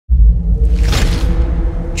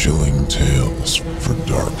Tales for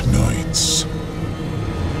Dark Nights.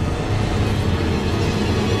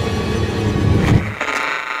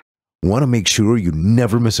 Want to make sure you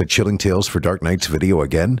never miss a Chilling Tales for Dark Nights video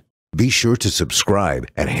again? Be sure to subscribe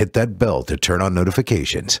and hit that bell to turn on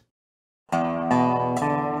notifications.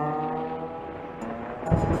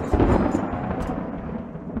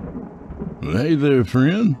 Hey there,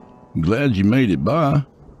 friend. Glad you made it by.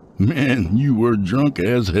 Man, you were drunk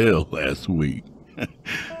as hell last week.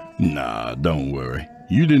 Nah, don't worry.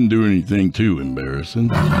 You didn't do anything too embarrassing.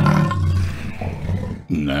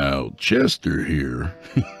 Now, Chester here,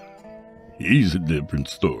 he's a different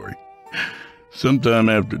story. Sometime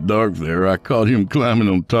after dark there, I caught him climbing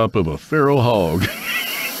on top of a feral hog.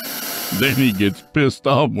 Then he gets pissed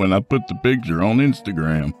off when I put the picture on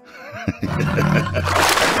Instagram.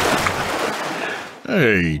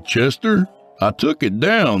 Hey, Chester, I took it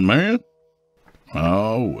down, man.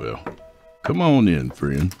 Oh, well. Come on in,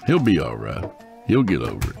 friend. He'll be all right. He'll get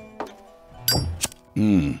over it.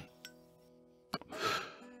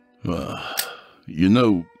 You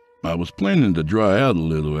know, I was planning to dry out a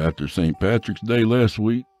little after St. Patrick's Day last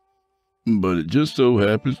week, but it just so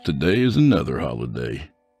happens today is another holiday.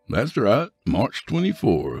 That's right, March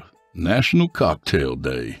 24th, National Cocktail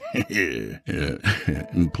Day. Yeah.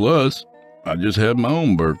 And plus, I just had my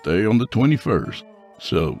own birthday on the 21st.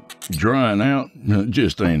 So, drying out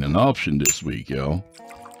just ain't an option this week, y'all.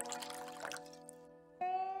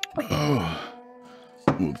 Oh,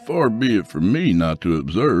 well, far be it from me not to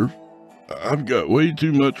observe. I've got way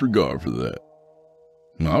too much regard for that.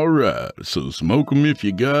 All right, so smoke 'em if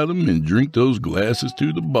you got 'em and drink those glasses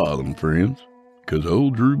to the bottom, friends, 'cause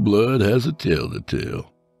old Drew Blood has a tale to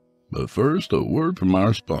tell. But first, a word from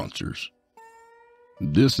our sponsors.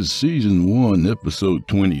 This is Season 1, Episode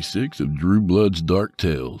 26 of Drew Blood's Dark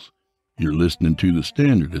Tales. You're listening to the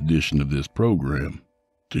standard edition of this program.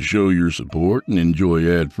 To show your support and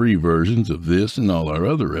enjoy ad-free versions of this and all our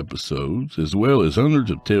other episodes, as well as hundreds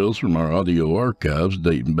of tales from our audio archives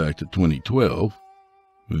dating back to 2012,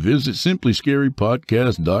 visit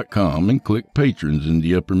simplyscarypodcast.com and click Patrons in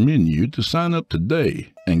the upper menu to sign up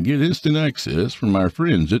today and get instant access from our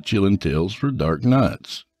friends at Chilling Tales for Dark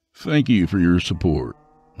Nights. Thank you for your support.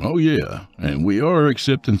 Oh yeah, and we are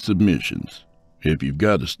accepting submissions. If you've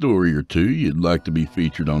got a story or two you'd like to be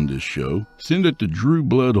featured on this show, send it to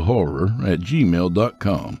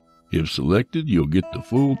drewbloodhorror@gmail.com. If selected, you'll get the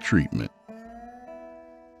full treatment.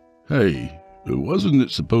 Hey, wasn't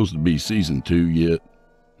it supposed to be Season 2 yet?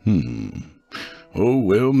 Oh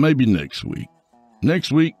well, maybe next week.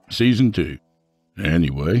 Next week, Season 2.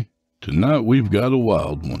 Anyway, tonight we've got a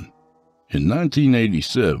wild one. In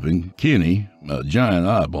 1987, Kenny, a giant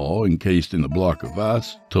eyeball encased in a block of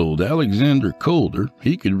ice, told Alexander Calder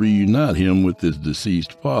he could reunite him with his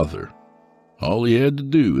deceased father. All he had to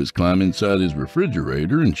do is climb inside his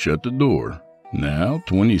refrigerator and shut the door. Now,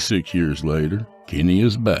 26 years later, Kenny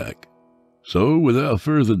is back. So, without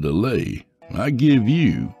further delay, I give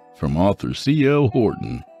you, from author C.L.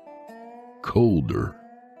 Horton, Calder.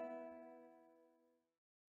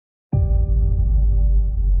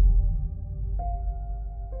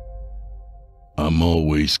 I'm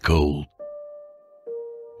always cold.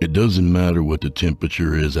 It doesn't matter what the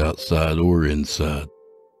temperature is outside or inside.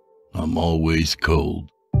 I'm always cold.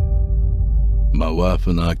 My wife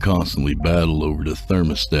and I constantly battle over the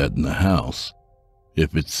thermostat in the house.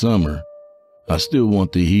 If it's summer, I still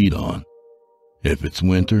want the heat on. If it's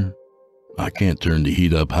winter, I can't turn the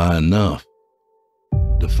heat up high enough.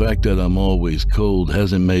 The fact that I'm always cold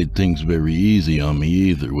hasn't made things very easy on me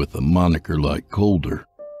either with a moniker like Calder.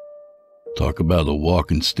 Talk about a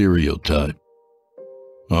walking stereotype.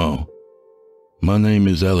 Oh, my name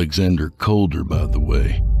is Alexander Calder, by the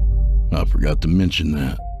way. I forgot to mention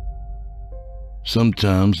that.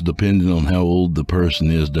 Sometimes, depending on how old the person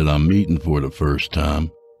is that I'm meeting for the first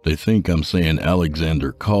time, they think I'm saying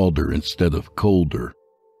Alexander Calder instead of Calder.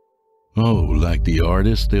 Oh, like the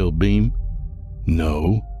artist, they'll beam?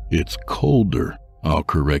 No, it's Calder, I'll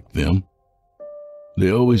correct them.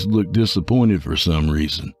 They always look disappointed for some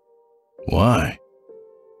reason. Why?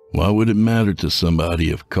 Why would it matter to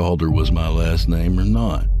somebody if Calder was my last name or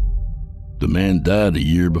not? The man died a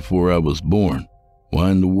year before I was born.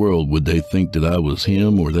 Why in the world would they think that I was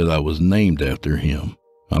him or that I was named after him?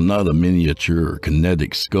 I'm not a miniature or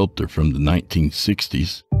kinetic sculptor from the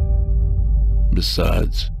 1960s.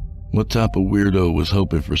 Besides, what type of weirdo was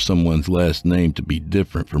hoping for someone's last name to be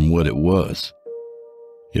different from what it was?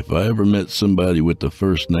 If I ever met somebody with the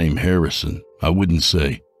first name Harrison, I wouldn't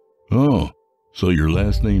say, "Oh, so your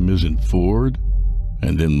last name isn't Ford?"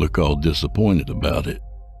 and then look all disappointed about it.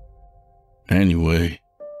 Anyway,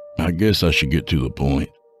 I guess I should get to the point.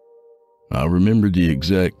 I remember the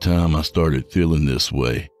exact time I started feeling this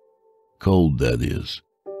way. Cold, that is.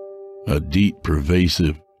 A deep,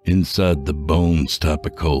 pervasive, inside the bones type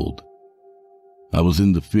of cold. I was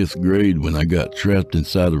in the 5th grade when I got trapped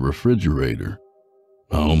inside a refrigerator.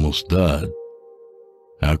 I almost died.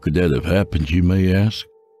 How could that have happened, you may ask?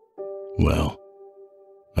 Well,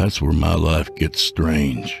 that's where my life gets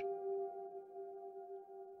strange.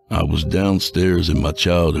 I was downstairs in my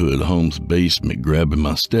childhood home's basement grabbing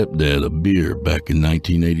my stepdad a beer back in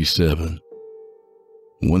 1987.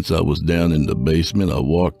 Once I was down in the basement, I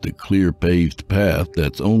walked the clear paved path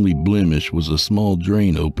that's only blemish was a small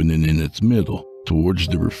drain opening in its middle towards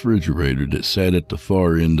the refrigerator that sat at the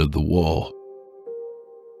far end of the wall.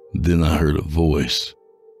 Then I heard a voice.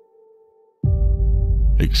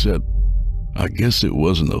 Except, I guess it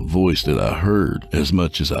wasn't a voice that I heard as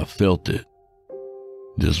much as I felt it.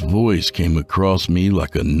 This voice came across me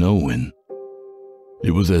like a knowing.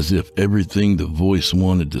 It was as if everything the voice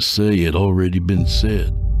wanted to say had already been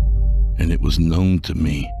said, and it was known to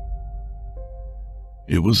me.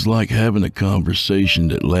 It was like having a conversation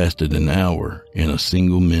that lasted an hour in a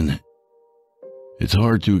single minute. It's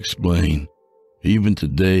hard to explain. Even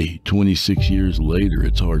today, 26 years later,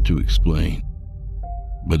 it's hard to explain.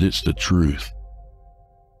 But it's the truth.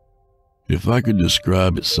 If I could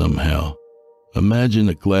describe it somehow, imagine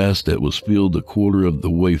a glass that was filled a quarter of the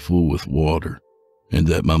way full with water, and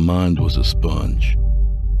that my mind was a sponge.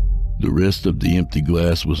 The rest of the empty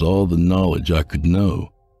glass was all the knowledge I could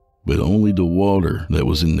know, but only the water that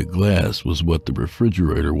was in the glass was what the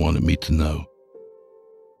refrigerator wanted me to know.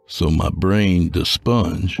 So my brain, the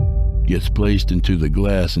sponge, gets placed into the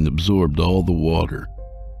glass and absorbed all the water,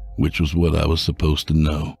 which was what I was supposed to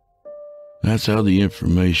know. That's how the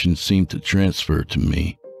information seemed to transfer to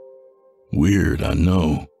me. Weird, I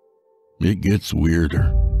know. It gets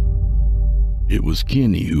weirder. It was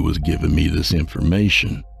Kenny who was giving me this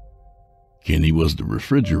information. Kenny was the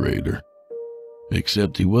refrigerator.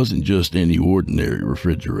 Except he wasn't just any ordinary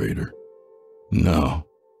refrigerator. No.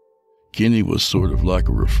 Kenny was sort of like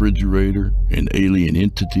a refrigerator, an alien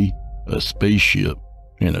entity, a spaceship,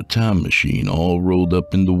 and a time machine all rolled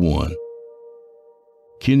up into one.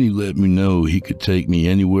 Kenny let me know he could take me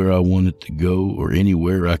anywhere I wanted to go or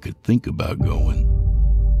anywhere I could think about going.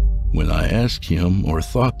 When I asked him or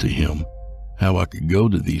thought to him how I could go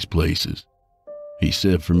to these places, he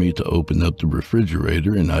said for me to open up the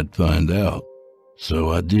refrigerator and I'd find out.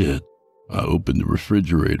 So I did. I opened the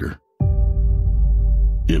refrigerator.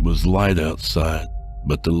 It was light outside,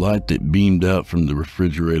 but the light that beamed out from the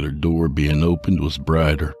refrigerator door being opened was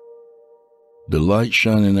brighter. The light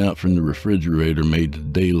shining out from the refrigerator made the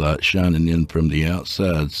daylight shining in from the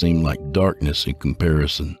outside seem like darkness in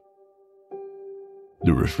comparison.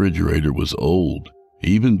 The refrigerator was old.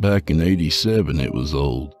 Even back in '87 it was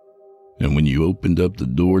old. And when you opened up the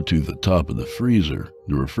door to the top of the freezer,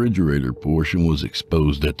 the refrigerator portion was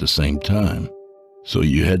exposed at the same time. So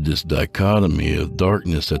you had this dichotomy of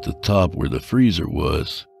darkness at the top where the freezer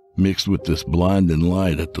was, mixed with this blinding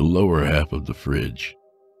light at the lower half of the fridge.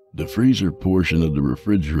 The freezer portion of the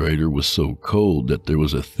refrigerator was so cold that there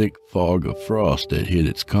was a thick fog of frost that hid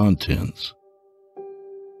its contents.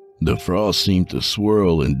 The frost seemed to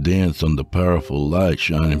swirl and dance on the powerful light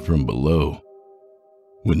shining from below.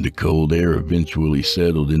 When the cold air eventually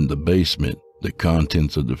settled in the basement, the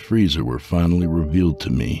contents of the freezer were finally revealed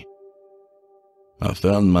to me. I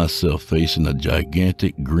found myself facing a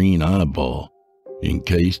gigantic green eyeball,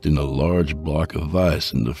 encased in a large block of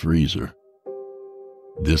ice in the freezer.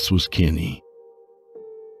 This was Kenny.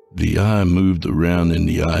 The eye moved around in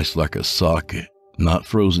the ice like a socket, not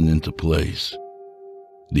frozen into place.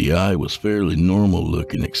 The eye was fairly normal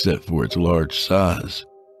looking except for its large size.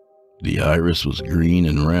 The iris was green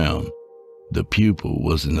and round. The pupil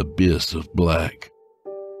was an abyss of black.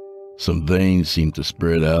 Some veins seemed to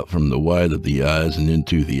spread out from the white of the eyes and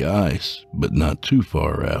into the ice, but not too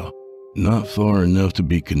far out. Not far enough to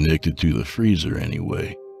be connected to the freezer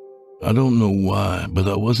anyway. I don't know why, but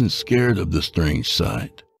I wasn't scared of the strange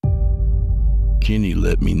sight. Kenny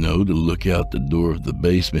let me know to look out the door of the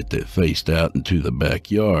basement that faced out into the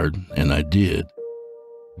backyard, and I did.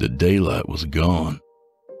 The daylight was gone,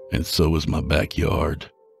 and so was my backyard.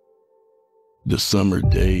 The summer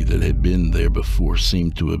day that had been there before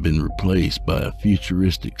seemed to have been replaced by a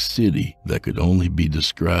futuristic city that could only be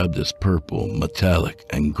described as purple, metallic,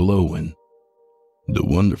 and glowing. The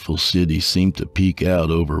wonderful city seemed to peek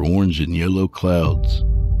out over orange and yellow clouds.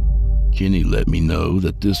 Kenny let me know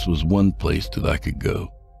that this was one place that I could go.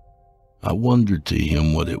 I wondered to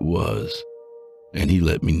him what it was, and he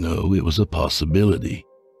let me know it was a possibility.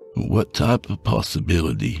 What type of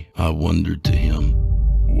possibility, I wondered to him.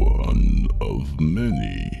 One Of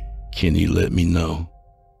many. Kenny let me know.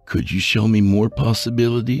 Could you show me more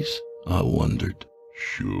possibilities? I wondered.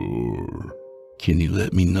 Sure. Kenny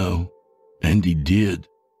let me know, and he did.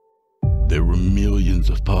 There were millions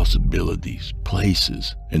of possibilities,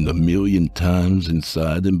 places, and a million times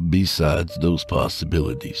inside and besides those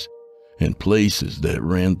possibilities, and places that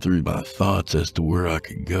ran through my thoughts as to where I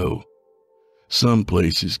could go. Some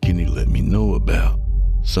places Kenny let me know about.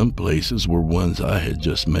 Some places were ones I had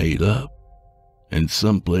just made up, and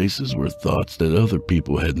some places were thoughts that other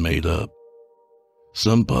people had made up.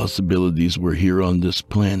 Some possibilities were here on this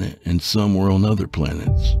planet, and some were on other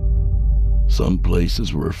planets. Some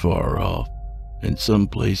places were far off, and some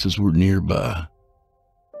places were nearby.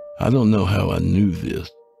 I don't know how I knew this.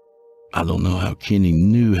 I don't know how Kenny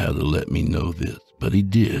knew how to let me know this, but he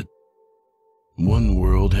did. One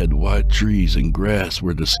world had white trees and grass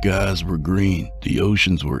where the skies were green, the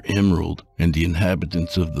oceans were emerald, and the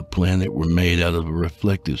inhabitants of the planet were made out of a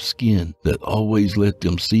reflective skin that always let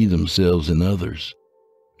them see themselves in others.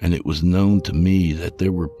 And it was known to me that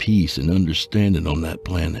there were peace and understanding on that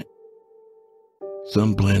planet.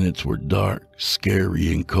 Some planets were dark,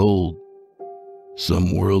 scary, and cold.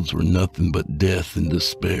 Some worlds were nothing but death and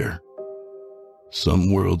despair.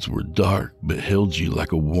 Some worlds were dark but held you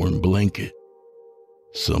like a warm blanket.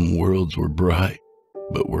 Some worlds were bright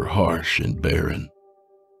but were harsh and barren.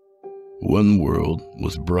 One world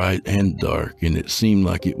was bright and dark, and it seemed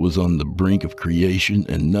like it was on the brink of creation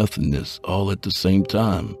and nothingness all at the same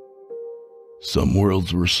time. Some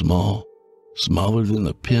worlds were small, smaller than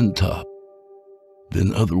a pin top.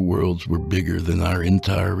 Then other worlds were bigger than our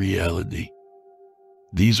entire reality.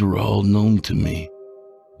 These were all known to me.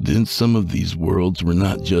 Then some of these worlds were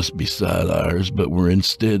not just beside ours, but were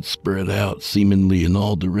instead spread out seemingly in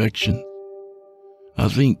all directions. I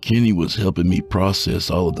think Kenny was helping me process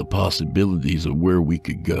all of the possibilities of where we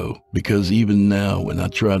could go, because even now when I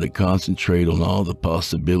try to concentrate on all the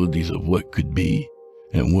possibilities of what could be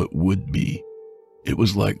and what would be, it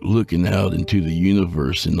was like looking out into the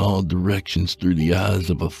universe in all directions through the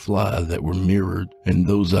eyes of a fly that were mirrored, and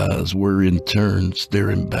those eyes were in turn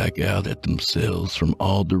staring back out at themselves from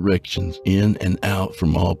all directions, in and out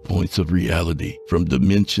from all points of reality, from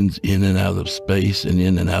dimensions in and out of space and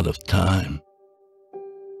in and out of time.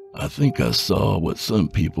 I think I saw what some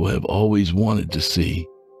people have always wanted to see.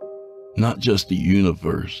 Not just the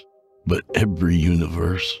universe, but every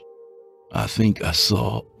universe. I think I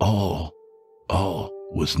saw all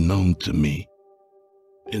was known to me.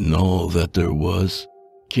 In all that there was,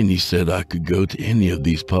 Kenny said I could go to any of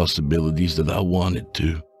these possibilities that I wanted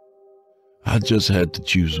to. I just had to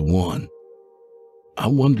choose one. I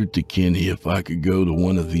wondered to Kenny if I could go to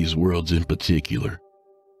one of these worlds in particular.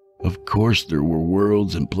 Of course, there were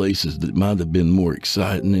worlds and places that might have been more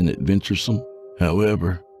exciting and adventuresome.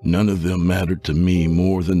 However, none of them mattered to me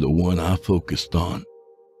more than the one I focused on.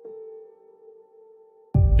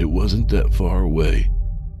 It wasn't that far away,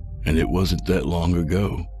 and it wasn't that long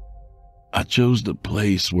ago. I chose the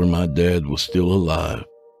place where my dad was still alive.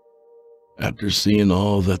 After seeing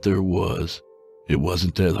all that there was, it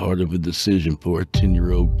wasn't that hard of a decision for a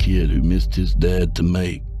 10-year-old kid who missed his dad to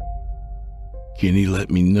make. Kenny let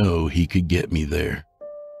me know he could get me there.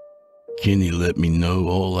 Kenny let me know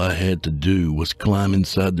all I had to do was climb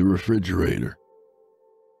inside the refrigerator.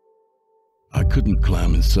 I couldn't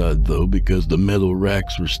climb inside though, because the metal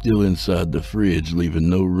racks were still inside the fridge, leaving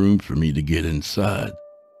no room for me to get inside.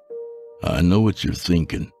 I know what you're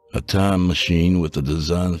thinking. A time machine with a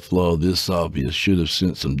design flaw this obvious should have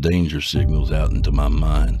sent some danger signals out into my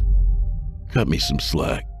mind. Cut me some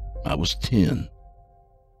slack. I was 10.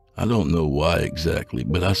 I don't know why exactly,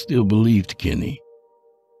 but I still believed Kenny.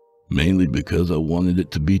 Mainly because I wanted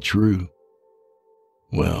it to be true.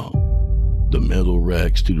 Well, the metal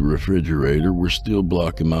racks to the refrigerator were still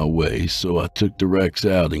blocking my way, so I took the racks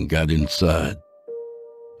out and got inside.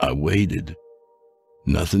 I waited.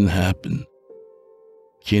 Nothing happened.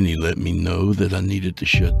 Kenny let me know that I needed to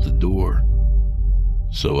shut the door.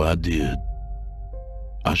 So I did.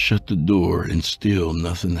 I shut the door and still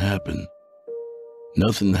nothing happened.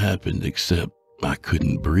 Nothing happened except I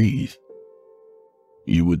couldn't breathe.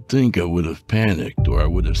 You would think I would have panicked or I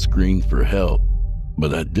would have screamed for help,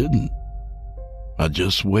 but I didn't. I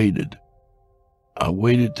just waited. I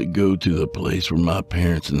waited to go to the place where my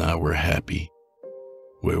parents and I were happy,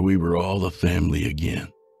 where we were all a family again.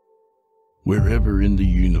 Wherever in the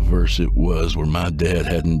universe it was where my dad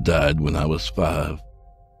hadn't died when I was 5.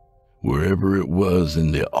 Wherever it was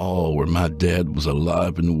in the all where my dad was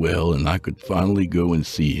alive and well and I could finally go and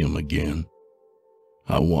see him again.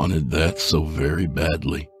 I wanted that so very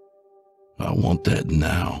badly. I want that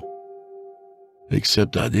now.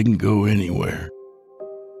 Except I didn't go anywhere.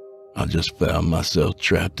 I just found myself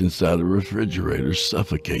trapped inside a refrigerator,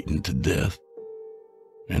 suffocating to death.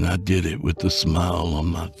 And I did it with a smile on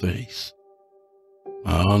my face.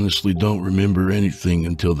 I honestly don't remember anything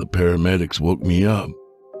until the paramedics woke me up.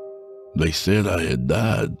 They said I had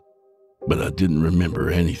died, but I didn't remember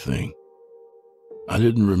anything. I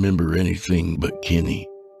didn't remember anything but Kenny.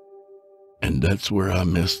 And that's where I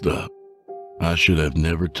messed up. I should have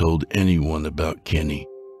never told anyone about Kenny.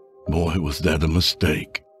 Boy, was that a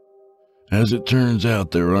mistake. As it turns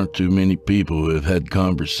out, there aren't too many people who have had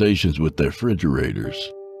conversations with their refrigerators,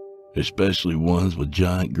 especially ones with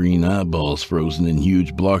giant green eyeballs frozen in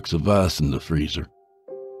huge blocks of ice in the freezer.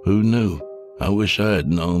 Who knew? I wish I had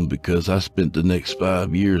known, because I spent the next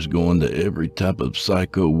 5 years going to every type of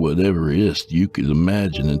psycho whateverist you could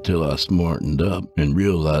imagine until I smartened up and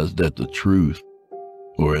realized that the truth,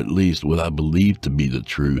 or at least what I believed to be the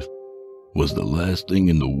truth, was the last thing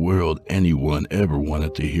in the world anyone ever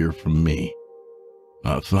wanted to hear from me.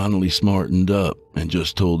 I finally smartened up and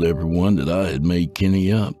just told everyone that I had made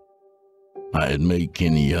Kenny up. I had made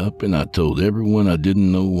Kenny up, and I told everyone I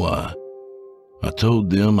didn't know why. I told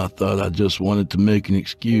them I thought I just wanted to make an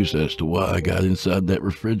excuse as to why I got inside that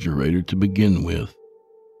refrigerator to begin with.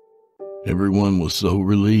 Everyone was so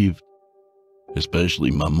relieved, especially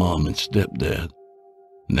my mom and stepdad.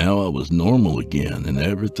 Now I was normal again, and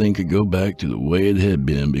everything could go back to the way it had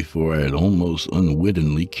been before I had almost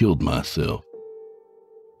unwittingly killed myself.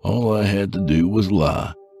 All I had to do was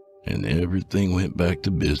lie, and everything went back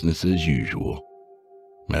to business as usual,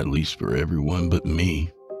 at least for everyone but me.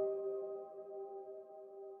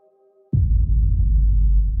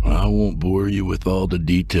 I won't bore you with all the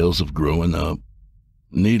details of growing up.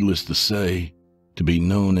 Needless to say, to be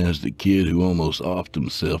known as the kid who almost offed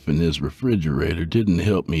himself in his refrigerator didn't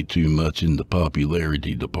help me too much in the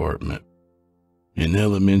popularity department. In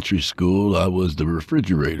elementary school, I was the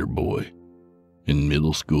refrigerator boy. In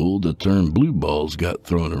middle school, the term blue balls got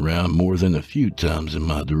thrown around more than a few times in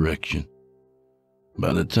my direction.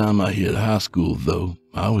 By the time I hit high school, though,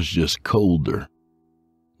 I was just colder,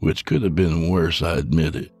 which could have been worse, I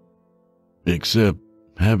admit it. Except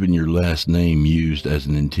having your last name used as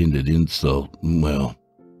an intended insult, well,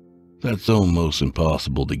 that's almost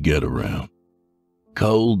impossible to get around.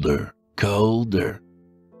 Colder, colder.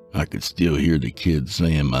 I could still hear the kids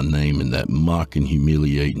saying my name in that mocking,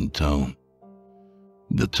 humiliating tone.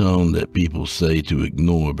 The tone that people say to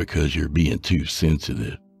ignore because you're being too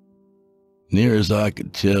sensitive. Near as I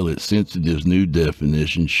could tell it, sensitive's new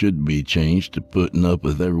definition should be changed to putting up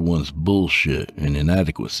with everyone's bullshit and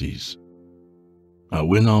inadequacies. I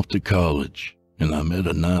went off to college, and I met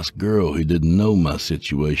a nice girl who didn't know my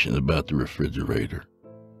situation about the refrigerator.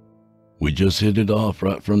 We just hit it off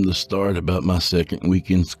right from the start about my second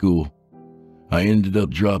week in school. I ended up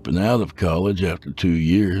dropping out of college after 2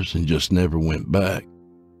 years and just never went back.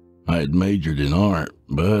 I had majored in art,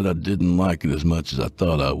 but I didn't like it as much as I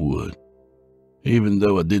thought I would. Even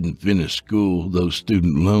though I didn't finish school, those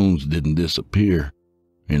student loans didn't disappear,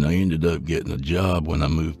 and I ended up getting a job when I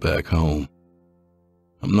moved back home.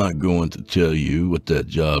 I'm not going to tell you what that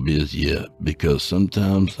job is yet, because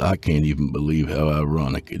sometimes I can't even believe how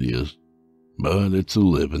ironic it is, but it's a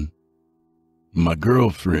living. My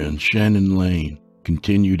girlfriend, Shannon Lane,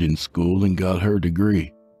 continued in school and got her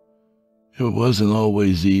degree. It wasn't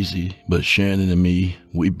always easy, but Shannon and me,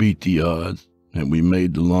 we beat the odds, and we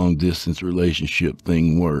made the long-distance relationship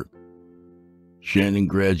thing work. Shannon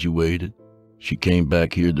graduated. She came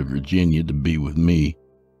back here to Virginia to be with me,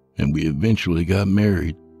 and we eventually got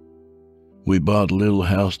married. We bought a little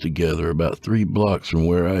house together about 3 blocks from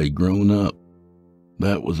where I had grown up.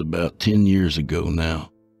 That was about 10 years ago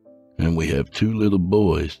now, and we have 2 little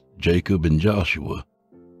boys, Jacob and Joshua.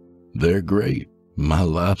 They're great. My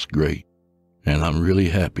life's great, and I'm really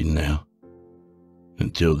happy now.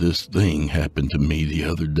 Until this thing happened to me the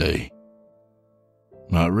other day.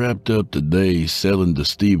 I wrapped up the day selling to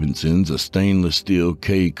Stevenson's a stainless steel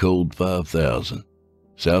K-Cold 5000,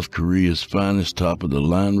 South Korea's finest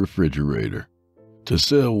top-of-the-line refrigerator. To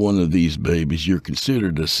sell one of these babies, you're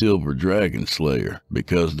considered a silver dragon slayer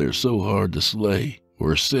because they're so hard to slay,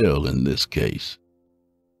 or sell in this case.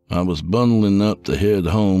 I was bundling up to head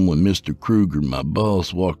home when Mr. Kruger, my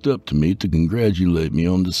boss, walked up to me to congratulate me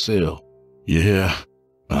on the sale. Yeah,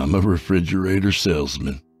 I'm a refrigerator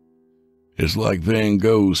salesman. It's like Van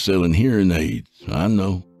Gogh selling hearing aids. I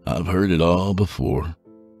know, I've heard it all before.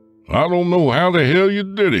 I don't know how the hell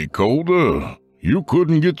you did it, Calder. You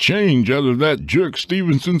couldn't get change out of that jerk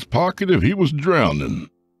Stevenson's pocket if he was drowning.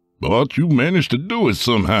 But you managed to do it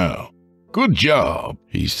somehow. Good job,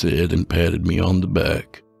 he said and patted me on the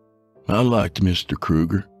back. I liked Mr.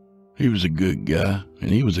 Kruger. He was a good guy,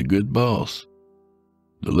 and he was a good boss.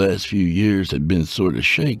 The last few years had been sort of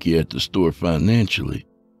shaky at the store financially,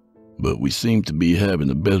 but we seemed to be having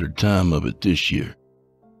a better time of it this year.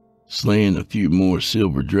 Slaying a few more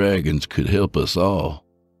silver dragons could help us all.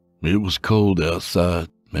 It was cold outside,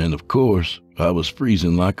 and of course, I was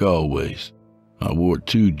freezing like always. I wore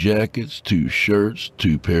 2 jackets, 2 shirts,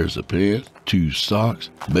 2 pairs of pants, 2 socks,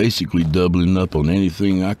 basically doubling up on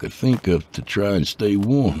anything I could think of to try and stay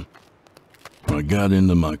warm. I got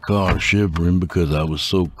into my car shivering because I was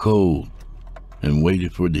so cold and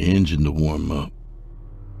waited for the engine to warm up.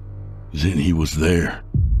 Then he was there.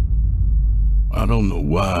 I don't know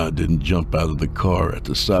why I didn't jump out of the car at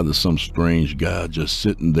the sight of some strange guy just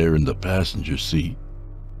sitting there in the passenger seat.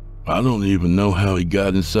 I don't even know how he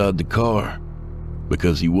got inside the car,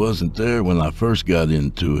 because he wasn't there when I first got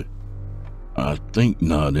into it. I think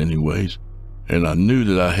not anyways, and I knew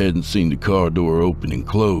that I hadn't seen the car door open and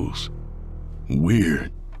close.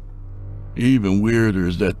 Weird. Even weirder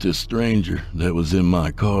is that this stranger that was in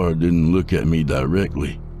my car didn't look at me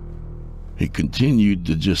directly. He continued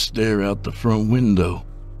to just stare out the front window.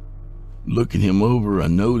 Looking him over, I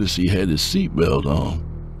noticed he had his seatbelt on,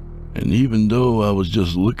 and even though I was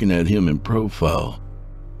just looking at him in profile,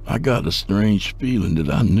 I got a strange feeling that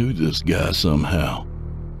I knew this guy somehow.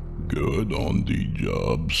 Good on the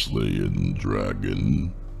job, slaying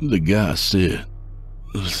dragon, the guy said.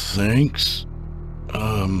 Thanks.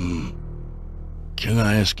 Can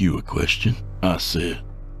I ask you a question? I said.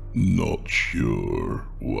 Not sure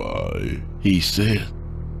why, he said.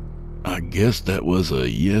 I guess that was a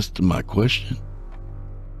yes to my question.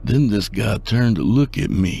 Then this guy turned to look at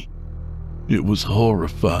me. It was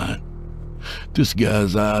horrifying. This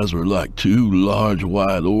guy's eyes were like 2 large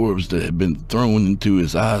white orbs that had been thrown into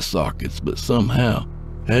his eye sockets, but somehow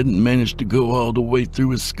hadn't managed to go all the way through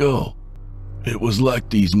his skull. It was like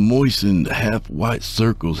these moistened half-white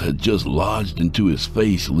circles had just lodged into his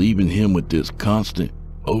face, leaving him with this constant,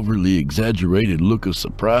 overly exaggerated look of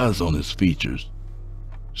surprise on his features.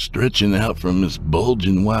 Stretching out from his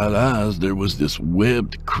bulging white eyes, there was this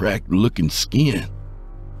webbed, cracked-looking skin,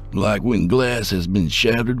 like when glass has been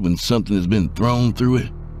shattered when something has been thrown through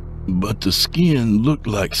it. But the skin looked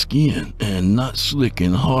like skin, and not slick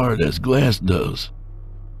and hard as glass does.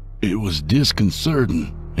 It was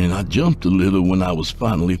disconcerting, and I jumped a little when I was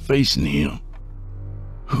finally facing him.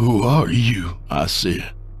 "Who are you?" I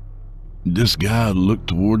said. This guy looked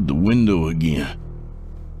toward the window again.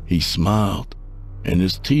 He smiled, and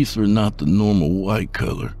his teeth were not the normal white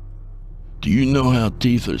color. Do you know how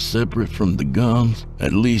teeth are separate from the gums?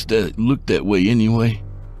 At least that looked that way anyway.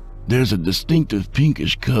 There's a distinctive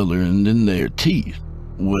pinkish color and then there are teeth.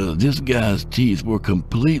 Well, this guy's teeth were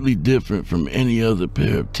completely different from any other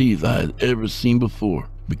pair of teeth I had ever seen before,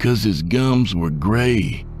 because his gums were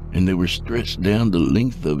gray and they were stretched down the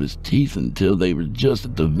length of his teeth until they were just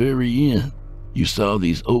at the very end. You saw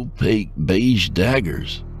these opaque beige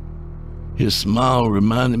daggers. His smile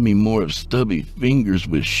reminded me more of stubby fingers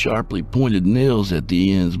with sharply pointed nails at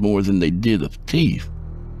the ends more than they did of teeth.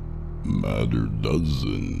 Matter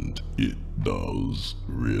doesn't, it does,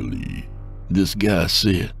 really, this guy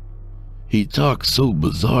said. He talked so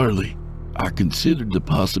bizarrely, I considered the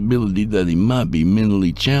possibility that he might be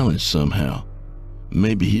mentally challenged somehow.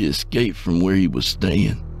 Maybe he escaped from where he was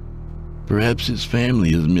staying. Perhaps his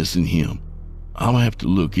family is missing him. I'll have to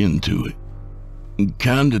look into it.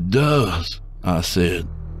 Kinda does, I said.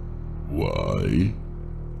 Why?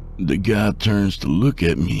 The guy turns to look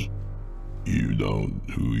at me. You don't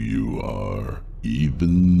who you are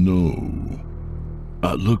even know.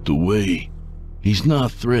 I looked away. He's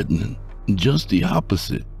not threatening, just the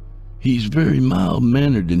opposite. He's very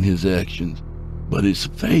mild-mannered in his actions, but his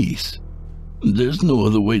face, there's no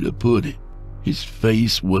other way to put it. His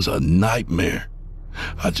face was a nightmare.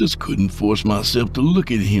 I just couldn't force myself to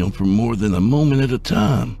look at him for more than a moment at a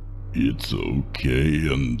time. It's okay,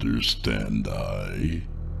 understand I.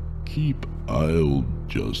 I'll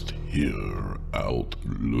just here out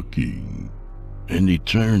looking. And he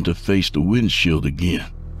turned to face the windshield again.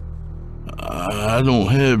 I don't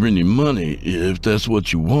have any money, if that's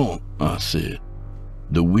what you want, I said.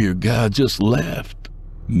 The weird guy just laughed.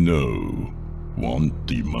 No, want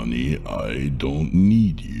the money, I don't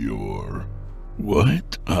need your...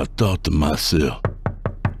 What? I thought to myself.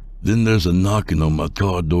 Then there's a knocking on my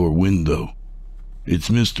car door window. It's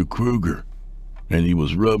Mr. Kruger, and he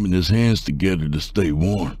was rubbing his hands together to stay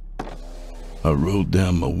warm. I rolled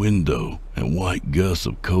down my window, and white gusts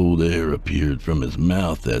of cold air appeared from his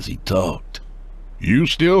mouth as he talked. You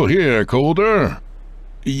still here, Colder?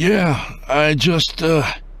 Yeah, I just,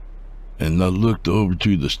 and I looked over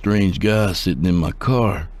to the strange guy sitting in my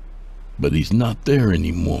car, but he's not there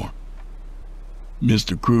anymore.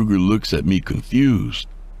 Mr. Kruger looks at me confused.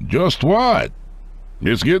 Just what?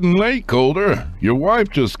 It's getting late, Calder. Your wife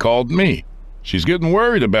just called me. She's getting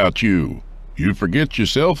worried about you. You forget your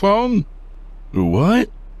cell phone? What?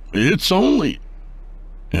 It's only...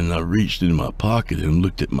 And I reached in my pocket and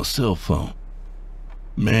looked at my cell phone.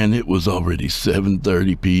 Man, it was already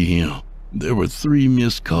 7:30 p.m. There were 3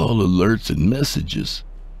 missed call alerts and messages.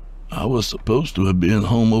 I was supposed to have been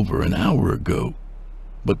home over an hour ago,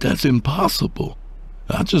 but that's impossible.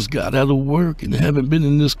 I just got out of work and haven't been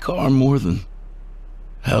in this car more than...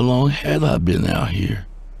 How long had I been out here?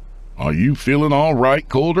 Are you feeling all right,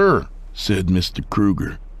 Calder? Said Mr.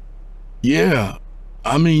 Kruger. Yeah,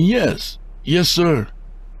 yes. Yes, sir.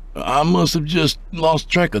 I must have just lost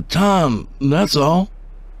track of time, that's all.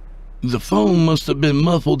 The phone must have been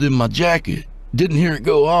muffled in my jacket. Didn't hear it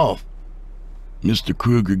go off. Mr.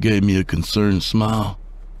 Kruger gave me a concerned smile.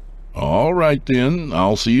 All right then,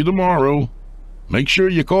 I'll see you tomorrow. Make sure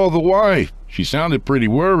you call the wife. She sounded pretty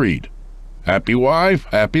worried. Happy wife,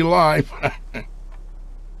 happy life.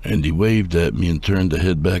 And he waved at me and turned to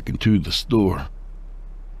head back into the store.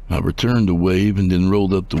 I returned the wave and then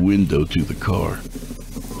rolled up the window to the car.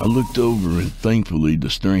 I looked over and thankfully the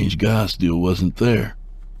strange guy still wasn't there,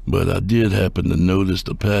 but I did happen to notice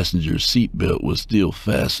the passenger's seatbelt was still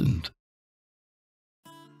fastened.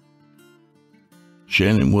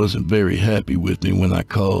 Shannon wasn't very happy with me when I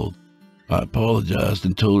called. I apologized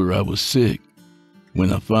and told her I was sick.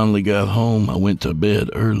 When I finally got home, I went to bed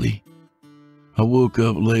early. I woke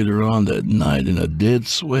up later on that night in a dead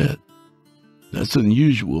sweat. That's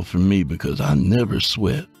unusual for me because I never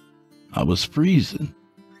sweat. I was freezing,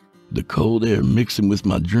 the cold air mixing with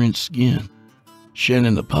my drenched skin.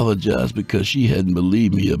 Shannon apologized because she hadn't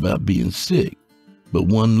believed me about being sick, but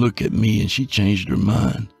one look at me and she changed her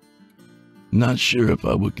mind. Not sure if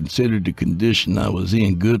I would consider the condition I was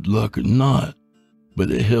in good luck or not,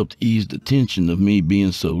 but it helped ease the tension of me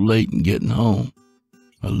being so late and getting home.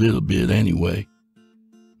 A little bit anyway.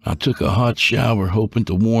 I took a hot shower hoping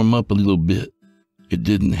to warm up a little bit. It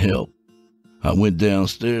didn't help. I went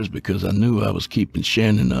downstairs because I knew I was keeping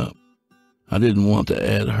Shannon up. I didn't want to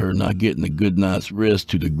add her not getting a good night's rest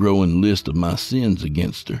to the growing list of my sins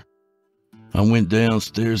against her. I went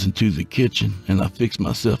downstairs into the kitchen and I fixed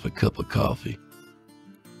myself a cup of coffee.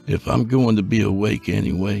 If I'm going to be awake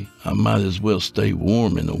anyway, I might as well stay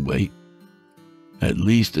warm and awake. At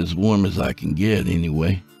least as warm as I can get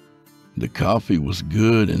anyway. The coffee was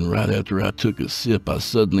good, and right after I took a sip, I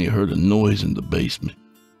suddenly heard a noise in the basement.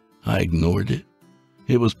 I ignored it.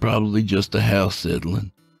 It was probably just the house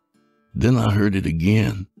settling. Then I heard it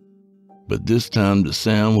again, but this time the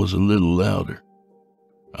sound was a little louder.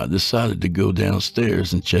 I decided to go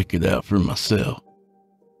downstairs and check it out for myself.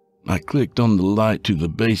 I clicked on the light to the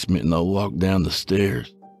basement and I walked down the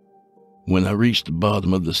stairs. When I reached the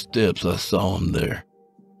bottom of the steps, I saw him there.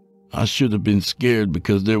 I should have been scared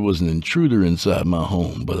because there was an intruder inside my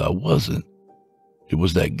home, but I wasn't. It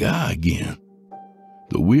was that guy again.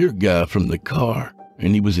 The weird guy from the car,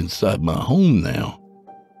 and he was inside my home now.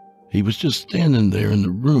 He was just standing there in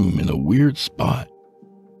the room in a weird spot.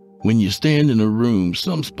 When you stand in a room,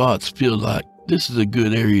 some spots feel like this is a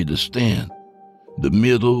good area to stand. The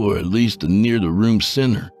middle, or at least near the room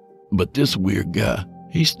center. But this weird guy,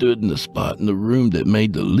 he stood in the spot in the room that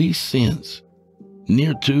made the least sense.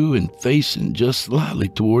 Near to and facing just slightly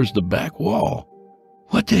towards the back wall.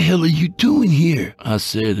 "What the hell are you doing here?" I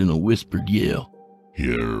said in a whispered yell.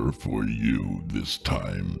 Here for you this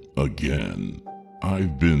time again.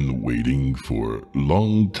 I've been waiting for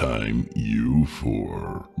long time you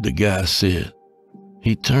for. The guy said.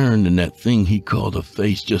 He turned and that thing he called a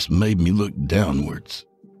face just made me look downwards.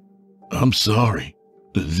 "I'm sorry.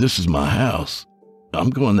 This is my house.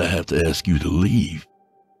 I'm going to have to ask you to leave."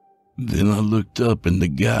 Then I looked up and the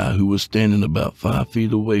guy who was standing about 5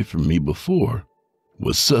 feet away from me before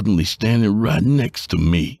was suddenly standing right next to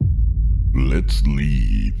me. Let's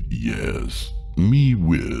leave, yes. Me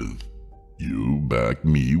with. You back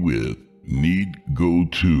me with. Need go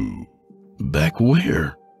to. Back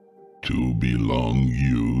where? To belong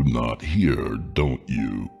you not here, don't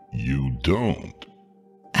you? You don't.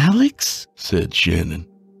 "Alex?" said Shannon.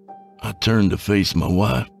 I turned to face my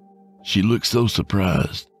wife. She looked so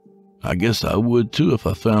surprised. I guess I would too if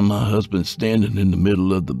I found my husband standing in the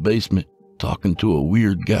middle of the basement talking to a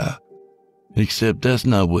weird guy. Except that's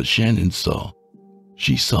not what Shannon saw.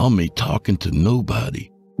 She saw me talking to nobody.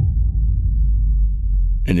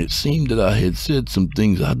 And it seemed that I had said some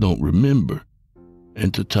things I don't remember.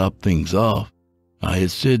 And to top things off, I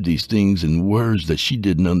had said these things in words that she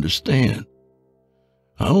didn't understand.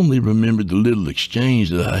 I only remembered the little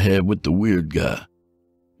exchange that I had with the weird guy.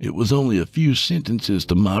 It was only a few sentences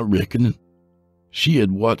to my reckoning. She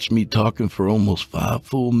had watched me talking for almost 5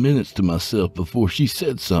 full minutes to myself before she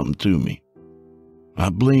said something to me. I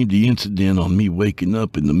blamed the incident on me waking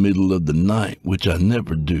up in the middle of the night, which I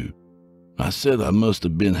never do. I said I must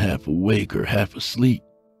have been half awake or half asleep.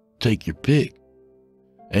 Take your pick.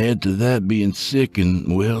 Add to that being sick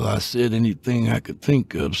and, well, I said anything I could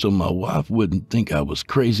think of so my wife wouldn't think I was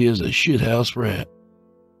crazy as a shithouse rat.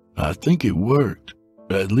 I think it worked.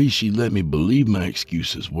 At least she let me believe my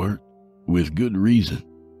excuses worked, with good reason.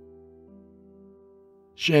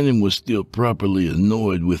 Shannon was still properly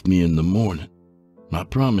annoyed with me in the morning. I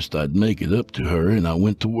promised I'd make it up to her, and I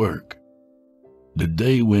went to work. The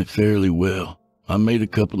day went fairly well. I made a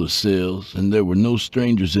couple of sales, and there were no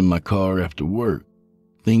strangers in my car after work.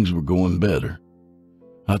 Things were going better.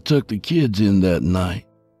 I tucked the kids in that night.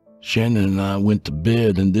 Shannon and I went to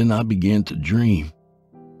bed, and then I began to dream.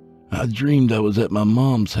 I dreamed I was at my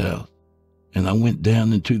mom's house, and I went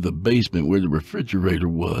down into the basement where the refrigerator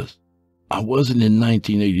was. I wasn't in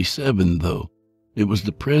 1987, though. It was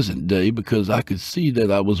the present day because I could see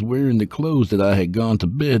that I was wearing the clothes that I had gone to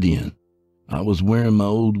bed in. I was wearing my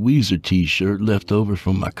old Weezer t-shirt left over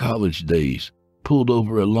from my college days, pulled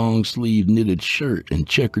over a long-sleeved knitted shirt and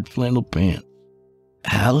checkered flannel pants.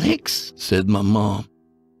 "Alex?" said my mom.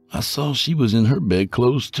 I saw she was in her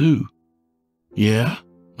bedclothes, too. "Yeah,"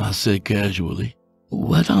 I said casually.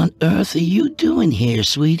 "What on earth are you doing here,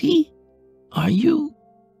 sweetie? Are you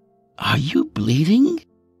bleeding?"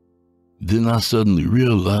 Then I suddenly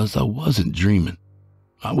realized I wasn't dreaming.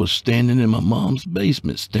 I was standing in my mom's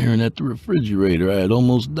basement staring at the refrigerator I had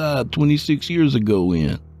almost died 26 years ago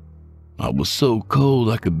in. I was so cold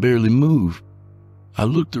I could barely move. I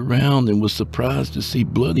looked around and was surprised to see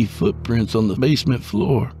bloody footprints on the basement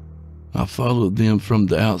floor. I followed them from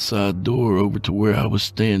the outside door over to where I was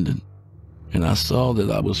standing, and I saw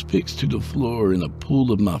that I was fixed to the floor in a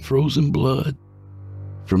pool of my frozen blood.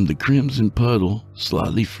 From the crimson puddle,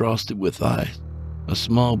 slightly frosted with ice, a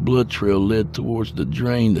small blood trail led towards the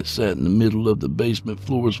drain that sat in the middle of the basement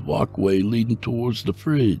floor's walkway leading towards the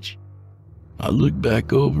fridge. I looked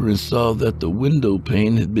back over and saw that the window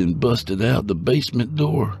pane had been busted out the basement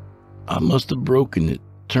door. I must have broken it,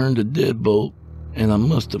 turned a deadbolt, and I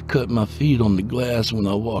must have cut my feet on the glass when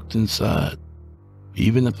I walked inside.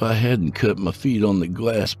 Even if I hadn't cut my feet on the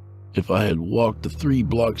glass, if I had walked the 3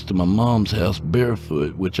 blocks to my mom's house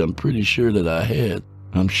barefoot, which I'm pretty sure that I had,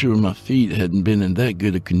 I'm sure my feet hadn't been in that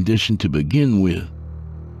good a condition to begin with.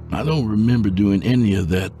 I don't remember doing any of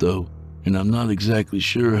that, though, and I'm not exactly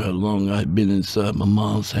sure how long I'd been inside my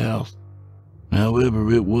mom's house.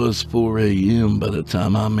 However, it was 4 a.m. by the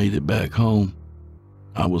time I made it back home.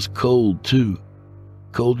 I was cold, too.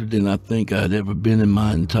 Colder than I think I'd ever been in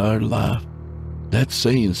my entire life. That's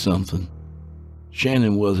saying something.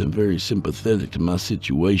 Shannon wasn't very sympathetic to my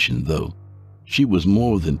situation, though. She was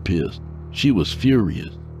more than pissed. She was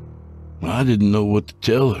furious. I didn't know what to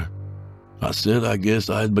tell her. I said I guess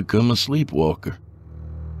I'd become a sleepwalker.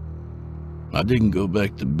 I didn't go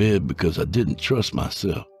back to bed because I didn't trust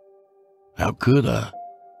myself. How could I?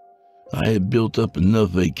 I had built up enough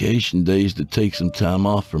vacation days to take some time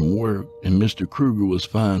off from work, and Mr. Kruger was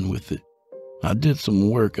fine with it. I did some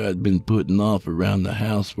work I'd been putting off around the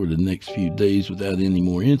house for the next few days without any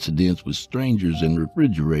more incidents with strangers and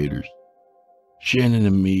refrigerators. Shannon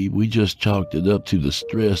and me, we just chalked it up to the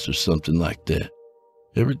stress or something like that.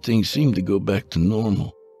 Everything seemed to go back to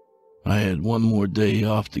normal. I had 1 more day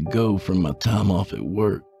off to go from my time off at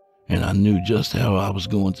work, and I knew just how I was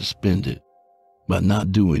going to spend it, by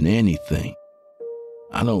not doing anything.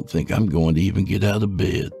 I don't think I'm going to even get out of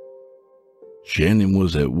bed. Shannon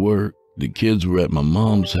was at work. The kids were at my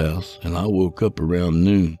mom's house, and I woke up around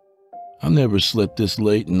noon. I never slept this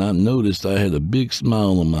late, and I noticed I had a big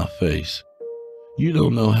smile on my face. You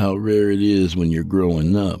don't know how rare it is when you're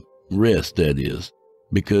growing up, rest that is,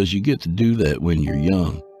 because you get to do that when you're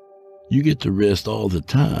young. You get to rest all the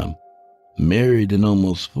time. Married and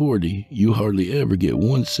almost 40, you hardly ever get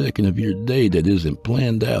 1 second of your day that isn't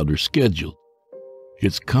planned out or scheduled.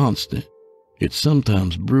 It's constant. It's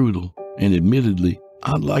sometimes brutal, and admittedly,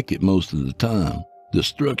 I like it most of the time, the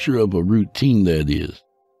structure of a routine, that is.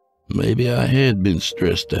 Maybe I had been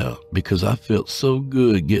stressed out because I felt so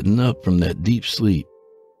good getting up from that deep sleep.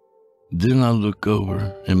 Then I look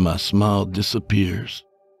over and my smile disappears.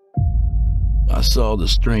 I saw the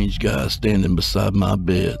strange guy standing beside my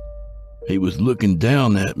bed. He was looking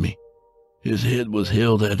down at me. His head was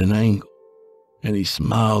held at an angle, and he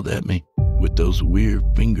smiled at me with those weird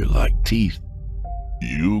finger-like teeth.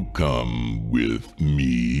 You come with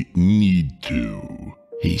me, need to.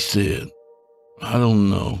 He said. I don't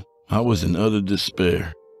know. I was in utter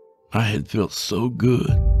despair. I had felt so good.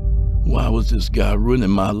 Why was this guy ruining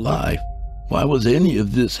my life? Why was any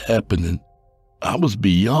of this happening? I was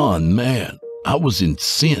beyond mad. I was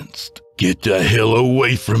incensed. Get the hell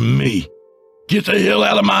away from me. Get the hell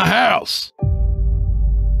out of my house.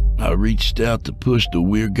 I reached out to push the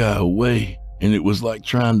weird guy away, and it was like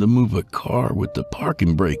trying to move a car with the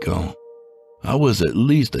parking brake on. I was at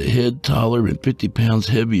least a head taller and 50 pounds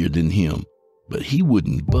heavier than him, but he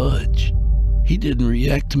wouldn't budge. He didn't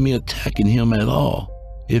react to me attacking him at all.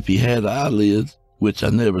 If he had eyelids, which I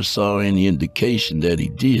never saw any indication that he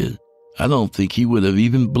did, I don't think he would have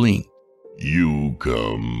even blinked. You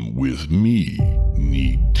come with me,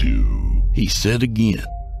 need to. He said again.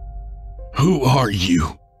 Who are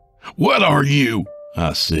you? What are you?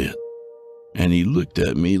 I said. And he looked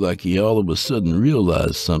at me like he all of a sudden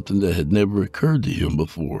realized something that had never occurred to him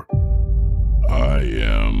before.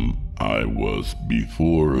 I was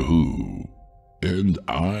before who, and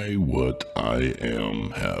I what I am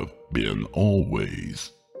have been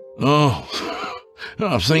always. Oh,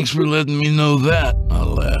 thanks for letting me know that, I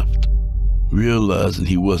laughed. Realizing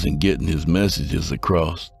he wasn't getting his messages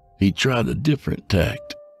across, he tried a different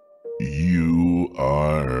tact. You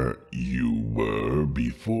were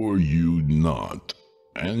before you not,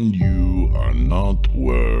 and you are not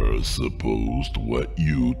were supposed what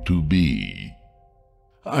you to be.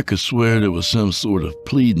 I could swear there was some sort of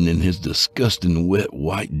pleading in his disgusting wet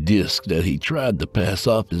white disc that he tried to pass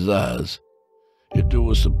off his eyes. If there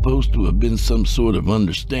was supposed to have been some sort of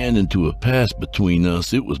understanding to have passed between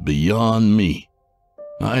us, it was beyond me.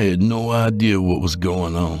 I had no idea what was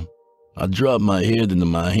going on. I dropped my head into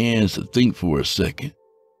my hands to think for a second.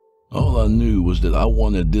 All I knew was that I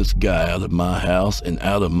wanted this guy out of my house and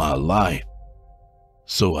out of my life.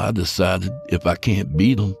 So I decided if I can't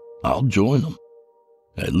beat him, I'll join him.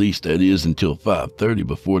 At least that is until 5:30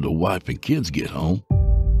 before the wife and kids get home.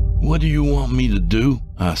 What do you want me to do?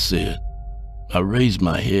 I said. I raised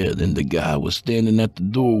my head and the guy was standing at the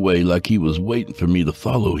doorway like he was waiting for me to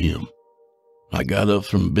follow him. I got up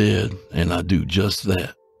from bed and I do just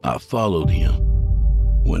that. I followed him.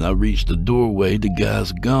 When I reached the doorway, the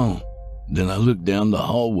guy's gone. Then I looked down the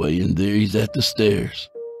hallway and there he's at the stairs.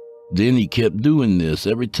 Then he kept doing this.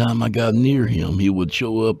 Every time I got near him, he would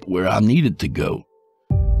show up where I needed to go.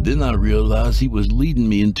 Then I realized he was leading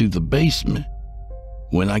me into the basement.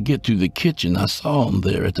 When I get to the kitchen, I saw him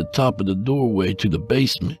there at the top of the doorway to the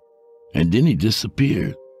basement, and then he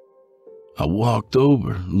disappeared. I walked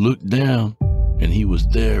over, looked down, and he was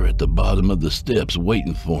there at the bottom of the steps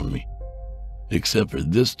waiting for me. Except for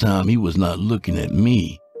this time, he was not looking at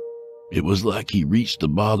me. It was like he reached the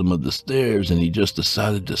bottom of the stairs and he just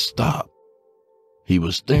decided to stop. He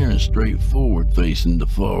was staring straight forward facing the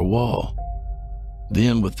far wall.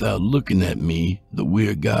 Then, without looking at me, the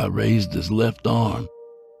weird guy raised his left arm,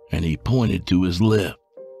 and he pointed to his left.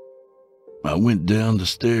 I went down the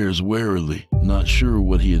stairs warily, not sure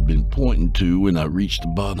what he had been pointing to when I reached the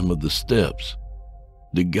bottom of the steps.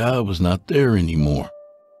 The guy was not there anymore.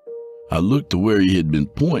 I looked to where he had been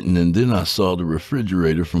pointing, and then I saw the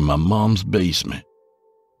refrigerator from my mom's basement.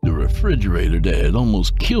 The refrigerator that had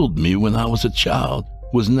almost killed me when I was a child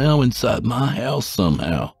was now inside my house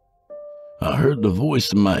somehow. I heard the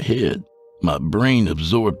voice in my head. My brain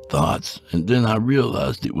absorbed thoughts, and then I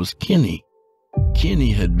realized it was Kenny.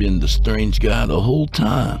 Kenny had been the strange guy the whole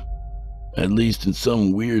time. At least in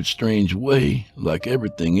some weird, strange way, like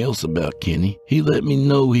everything else about Kenny. He let me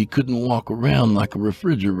know he couldn't walk around like a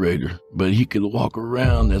refrigerator, but he could walk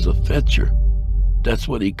around as a fetcher. That's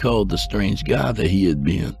what he called the strange guy that he had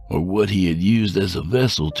been, or what he had used as a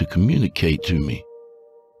vessel to communicate to me.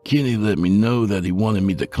 Kenny let me know that he wanted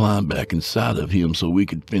me to climb back inside of him so we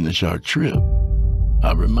could finish our trip.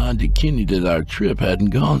 I reminded Kenny that our trip hadn't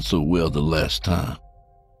gone so well the last time.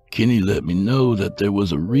 Kenny let me know that there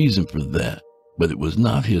was a reason for that, but it was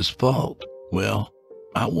not his fault. Well,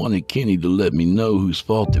 I wanted Kenny to let me know whose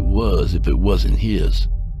fault it was if it wasn't his.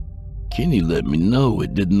 Kenny let me know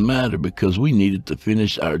it didn't matter because we needed to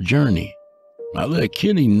finish our journey. I let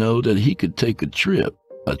Kenny know that he could take a trip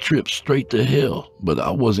straight to hell, but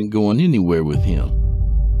I wasn't going anywhere with him.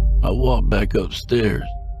 I walked back upstairs.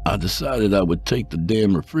 I decided I would take the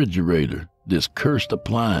damn refrigerator, this cursed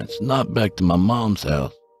appliance, not back to my mom's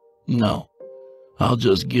house. No, I'll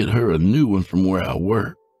just get her a new one from where I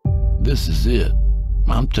work. This is it.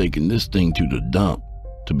 I'm taking this thing to the dump,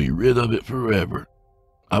 to be rid of it forever.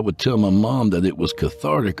 I would tell my mom that it was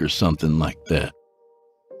cathartic or something like that.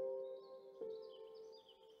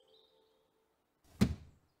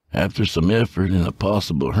 After some effort and a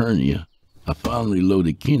possible hernia, I finally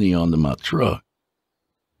loaded Kenny onto my truck.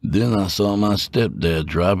 Then I saw my stepdad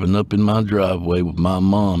driving up in my driveway with my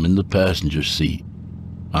mom in the passenger seat.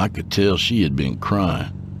 I could tell she had been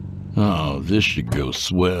crying. Oh, this should go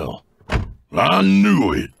swell. I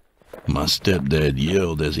knew it. My stepdad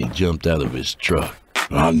yelled as he jumped out of his truck.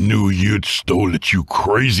 I knew you'd stole it, you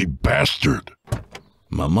crazy bastard.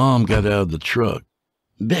 My mom got out of the truck.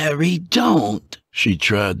 Barry, don't. She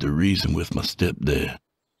tried to reason with my stepdad.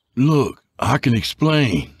 Look, I can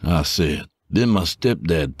explain, I said. Then my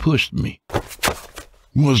stepdad pushed me.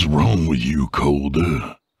 What's wrong with you,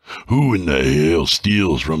 Calder? Who in the hell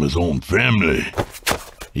steals from his own family?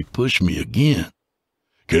 He pushed me again.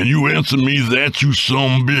 Can you answer me that, you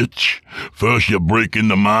son bitch? First you break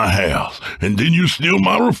into my house, and then you steal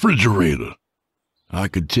my refrigerator. I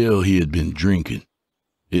could tell he had been drinking.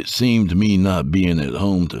 It seemed me not being at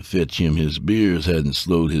home to fetch him his beers hadn't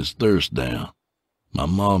slowed his thirst down. My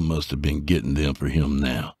mom must have been getting them for him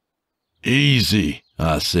now. Easy,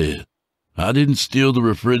 I said. I didn't steal the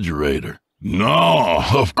refrigerator. No,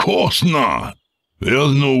 of course not.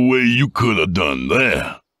 There's no way you could have done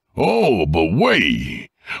that. Oh, but wait.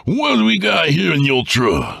 What do we got here in your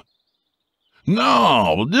truck?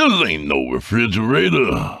 No, this ain't no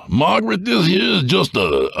refrigerator. Margaret, this here is just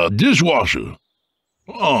a dishwasher.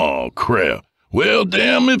 Oh, crap. Well,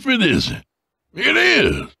 damn if it isn't. It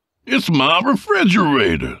is. It's my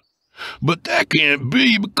refrigerator. But that can't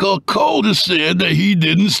be because Calder said that he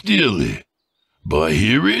didn't steal it. But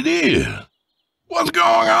here it is. What's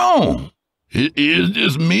going on? Is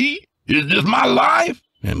this me? Is this my life?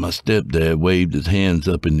 And my stepdad waved his hands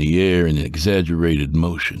up in the air in an exaggerated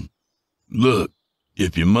motion. Look,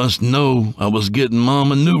 if you must know, I was getting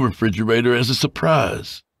Mom a new refrigerator as a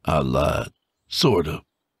surprise. I lied. Sort of.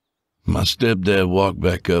 My stepdad walked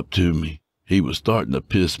back up to me. He was starting to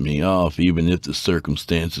piss me off, even if the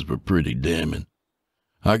circumstances were pretty damning.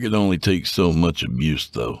 I could only take so much abuse,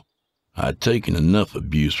 though. I'd taken enough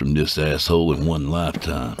abuse from this asshole in one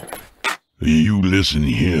lifetime. You listen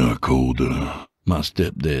here, Calder, my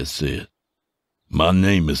stepdad said. My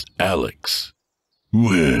name is Alex.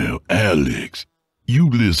 Well, Alex, you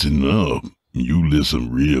listen up. You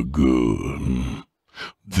listen real good.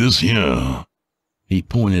 This here... He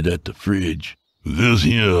pointed at the fridge. This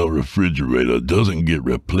here refrigerator doesn't get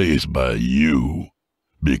replaced by you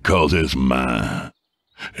because it's mine.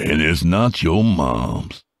 And it's not your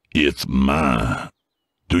mom's. It's mine.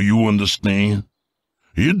 Do you understand?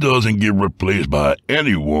 It doesn't get replaced by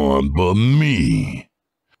anyone but me.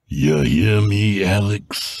 You hear me,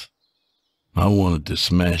 Alex? I wanted to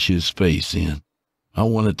smash his face in.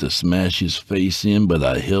 But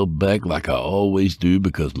I held back like I always do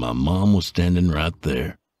because my mom was standing right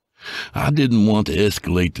there. I didn't want to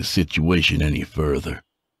escalate the situation any further.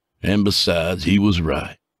 And besides, he was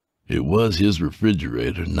right. It was his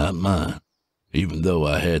refrigerator, not mine. Even though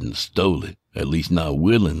I hadn't stole it, at least not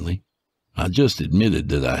willingly. I just admitted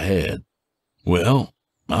that I had. Well,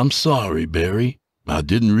 I'm sorry, Barry. I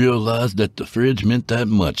didn't realize that the fridge meant that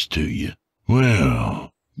much to you.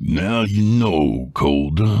 Well, now you know,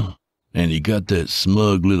 Calder. And he got that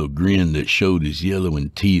smug little grin that showed his yellowing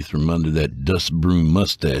teeth from under that dust broom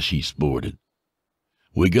mustache he sported.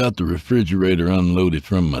 We got the refrigerator unloaded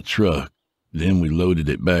from my truck. Then we loaded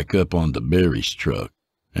it back up onto Barry's truck,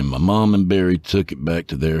 and my mom and Barry took it back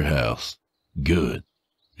to their house. Good.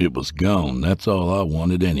 It was gone, that's all I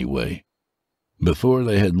wanted anyway. Before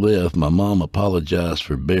they had left, my mom apologized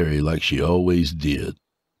for Barry like she always did.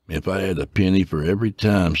 If I had a penny for every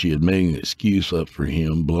time she had made an excuse up for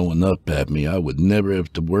him blowing up at me, I would never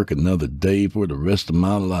have to work another day for the rest of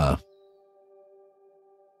my life.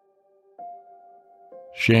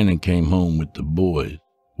 Shannon came home with the boys.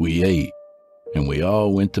 We ate, and we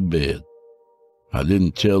all went to bed. I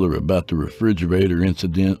didn't tell her about the refrigerator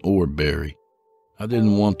incident or Barry. I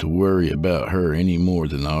didn't want to worry about her any more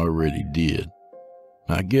than I already did.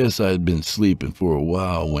 I guess I had been sleeping for a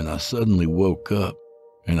while when I suddenly woke up,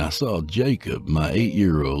 and I saw Jacob, my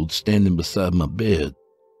 8-year-old, standing beside my bed.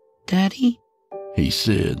 Daddy? He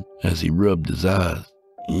said as he rubbed his eyes.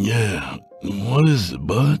 Yeah, what is it,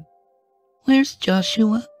 bud? Where's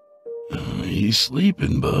Joshua? He's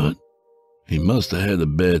sleeping, bud. He must have had a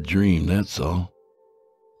bad dream, that's all.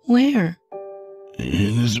 Where?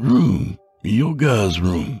 In his room. Your guy's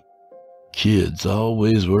room. Kids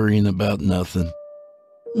always worrying about nothing.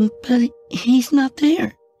 But he's not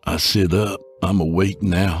there. I sit up. I'm awake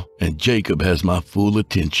now, and Jacob has my full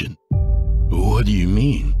attention. What do you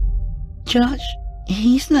mean? Josh,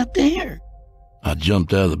 he's not there. I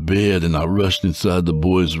jumped out of bed and I rushed inside the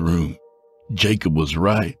boys' room. Jacob was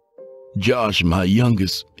right. Josh, my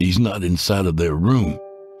youngest, he's not inside of their room.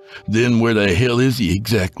 Then where the hell is he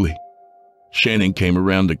exactly? Shannon came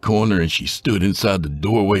around the corner and she stood inside the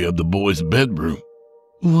doorway of the boys' bedroom.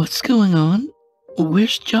 What's going on?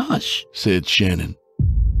 Where's Josh? Said Shannon.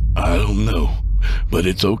 I don't know, but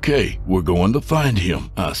it's okay. We're going to find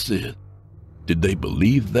him, I said. Did they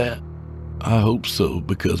believe that? I hope so,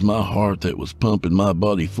 because my heart that was pumping my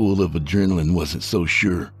body full of adrenaline wasn't so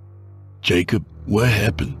sure. Jacob, what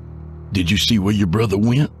happened? Did you see where your brother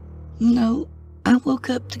went? No, I woke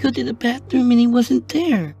up to go to the bathroom and he wasn't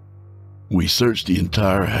there. We searched the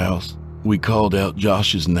entire house. We called out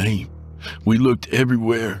Josh's name. We looked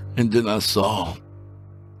everywhere, and then I saw him.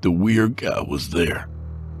 The weird guy was there.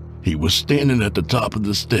 He was standing at the top of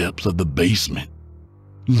the steps of the basement.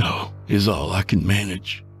 No is all I can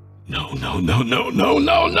manage. No.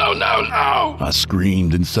 I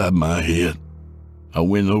screamed inside my head. I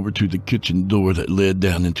went over to the kitchen door that led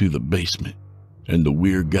down into the basement, and the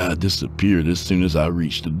weird guy disappeared as soon as I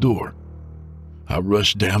reached the door. I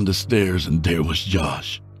rushed down the stairs, and there was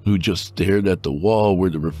Josh, who just stared at the wall where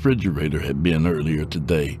the refrigerator had been earlier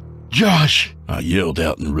today. Josh! I yelled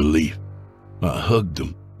out in relief. I hugged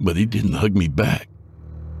him, but he didn't hug me back.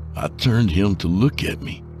 I turned him to look at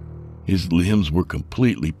me. His limbs were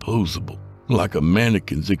completely posable, like a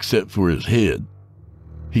mannequin's except for his head.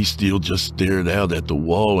 He still just stared out at the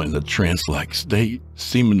wall in a trance-like state,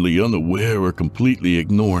 seemingly unaware or completely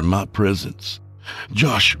ignoring my presence.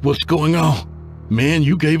 Josh, what's going on? Man,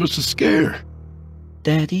 you gave us a scare.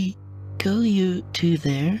 Daddy, go you two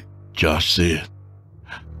there. Josh said.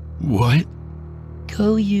 What?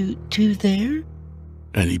 Go you two there?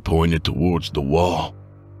 And he pointed towards the wall.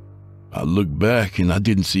 I looked back and I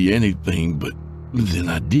didn't see anything, but then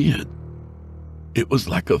I did. It was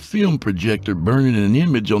like a film projector burning an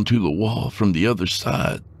image onto the wall from the other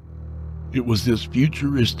side. It was this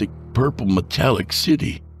futuristic purple metallic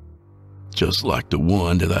city, just like the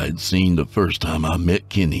one that I had seen the first time I met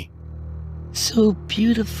Kenny. So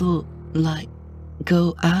beautiful, like,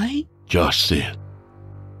 go I? Josh said.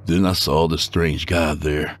 Then I saw the strange guy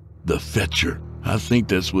there, the fetcher. I think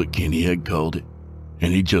that's what Kenny had called it.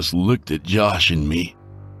 And he just looked at Josh and me.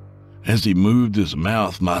 As he moved his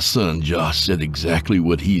mouth, my son Josh said exactly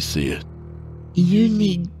what he said. You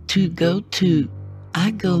need to go too. I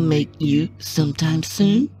go make you sometime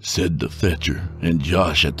soon, said the fetcher and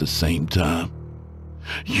Josh at the same time.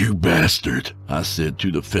 You bastard, I said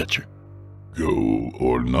to the fetcher. Go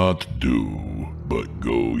or not do, but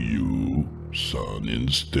go you, son,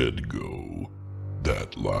 instead go.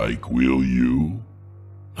 That like, will you?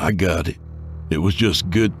 I got it. It was just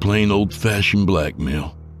good plain old-fashioned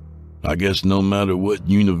blackmail. I guess no matter what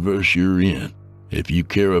universe you're in, if you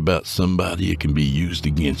care about somebody, it can be used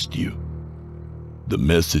against you. The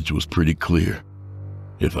message was pretty clear.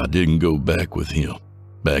 If I didn't go back with him,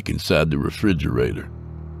 back inside the refrigerator,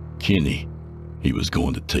 Kenny, he was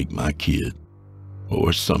going to take my kid,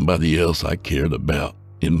 or somebody else I cared about,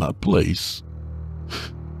 in my place.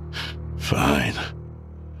 Fine.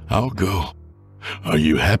 I'll go. Are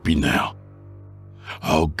you happy now?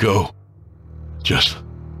 I'll go. Just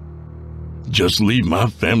leave my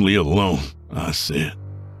family alone, I said.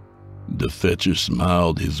 The fetcher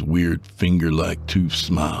smiled his weird finger-like tooth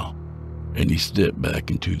smile, and he stepped back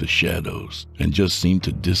into the shadows and just seemed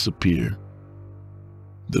to disappear.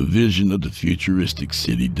 The vision of the futuristic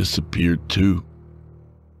city disappeared too,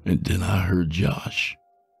 and then I heard Josh.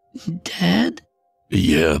 Dad?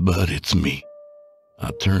 Yeah, bud, it's me.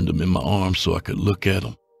 I turned him in my arms so I could look at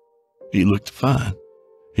him. He looked fine.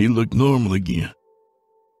 He looked normal again.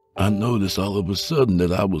 I noticed all of a sudden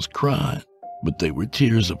that I was crying, but they were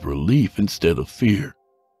tears of relief instead of fear.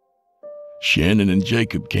 Shannon and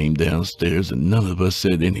Jacob came downstairs and none of us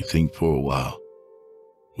said anything for a while.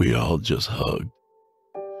 We all just hugged.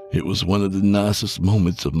 It was one of the nicest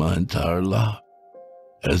moments of my entire life,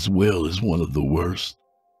 as well as one of the worst,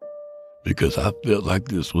 because I felt like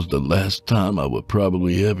this was the last time I would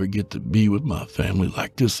probably ever get to be with my family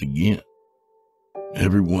like this again.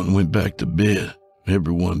 Everyone went back to bed,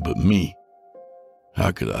 everyone but me.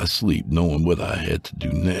 How could I sleep knowing what I had to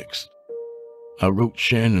do next? I wrote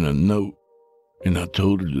Shannon a note, and I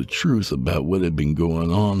told her the truth about what had been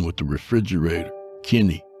going on with the refrigerator,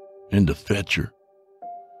 Kenny, and the fetcher.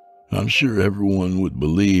 I'm sure everyone would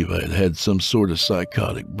believe I had had some sort of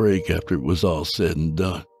psychotic break after it was all said and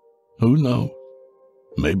done. Who knows?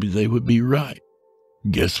 Maybe they would be right.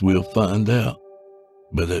 Guess we'll find out.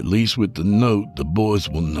 But at least with the note, the boys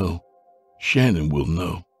will know. Shannon will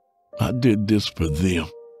know. I did this for them.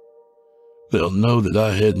 They'll know that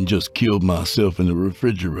I hadn't just killed myself in the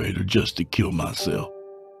refrigerator just to kill myself.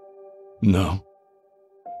 No.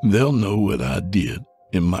 They'll know what I did,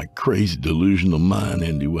 in my crazy delusional mind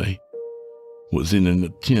anyway, was in an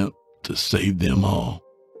attempt to save them all.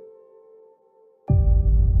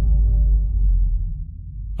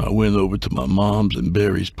 I went over to my mom's and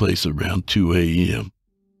Barry's place around 2 a.m.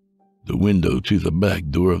 The window to the back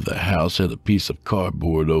door of the house had a piece of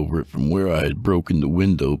cardboard over it from where I had broken the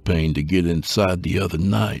window pane to get inside the other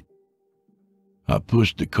night. I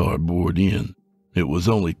pushed the cardboard in. It was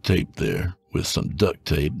only taped there, with some duct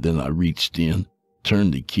tape. Then I reached in,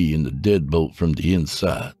 turned the key in the deadbolt from the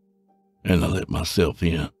inside, and I let myself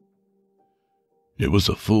in. It was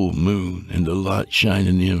a full moon, and the light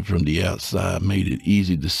shining in from the outside made it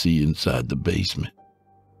easy to see inside the basement.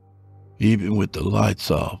 Even with the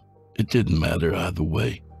lights off, it didn't matter either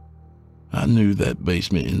way. I knew that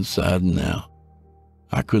basement inside and out.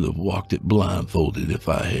 I could have walked it blindfolded if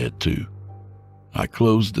I had to. I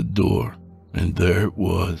closed the door, and there it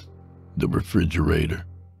was, the refrigerator.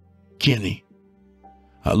 Kenny.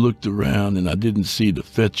 I looked around and I didn't see the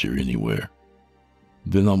fetcher anywhere.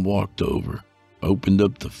 Then I walked over, opened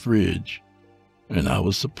up the fridge, and I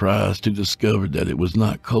was surprised to discover that it was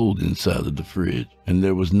not cold inside of the fridge, and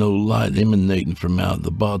there was no light emanating from out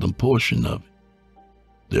the bottom portion of it.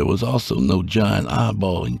 There was also no giant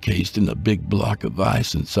eyeball encased in a big block of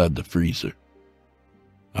ice inside the freezer.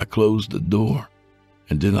 I closed the door,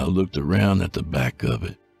 and then I looked around at the back of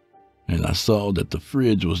it, and I saw that the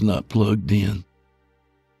fridge was not plugged in.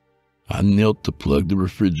 I knelt to plug the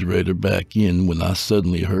refrigerator back in when I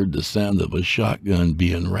suddenly heard the sound of a shotgun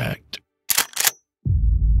being racked.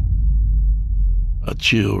 A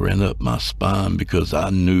chill ran up my spine because I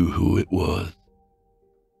knew who it was.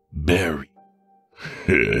 Barry.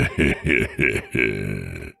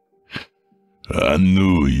 I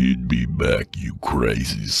knew you'd be back, you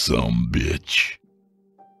crazy sumbitch.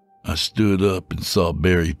 I stood up and saw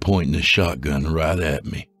Barry pointing the shotgun right at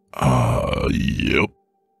me. Yep.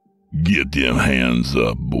 Get them hands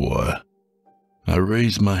up, boy. I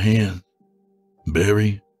raised my hand.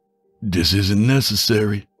 Barry, this isn't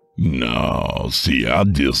necessary. No, see, I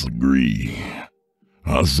disagree.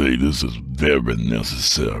 I say this is very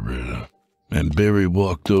necessary. And Barry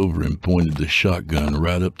walked over and pointed the shotgun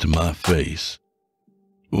right up to my face.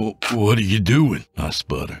 What are you doing? I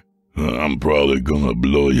sputtered. I'm probably gonna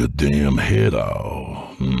blow your damn head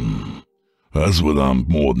off. That's what I'm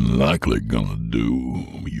more than likely gonna do,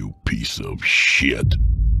 you piece of shit.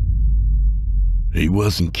 He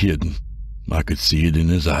wasn't kidding. I could see it in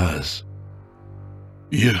his eyes.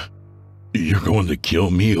 You're going to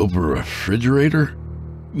kill me over a refrigerator?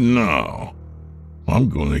 No, I'm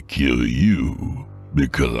gonna kill you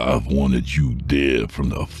because I've wanted you dead from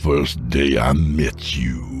the first day I met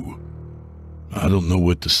you. I don't know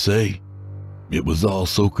what to say. It was all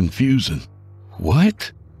so confusing.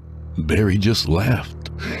 What? Barry just laughed.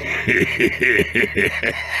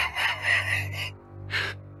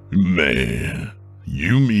 Man,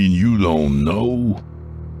 you mean you don't know?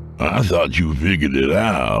 I thought you figured it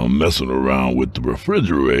out messing around with the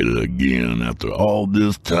refrigerator again after all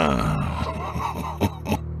this time.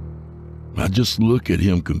 I just looked at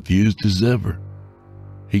him confused as ever.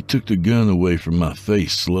 He took the gun away from my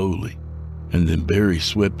face slowly, and then Barry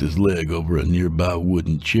swept his leg over a nearby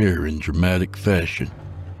wooden chair in dramatic fashion.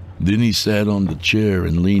 Then he sat on the chair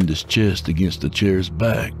and leaned his chest against the chair's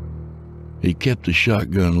back. He kept the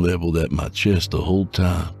shotgun leveled at my chest the whole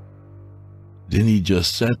time. Then he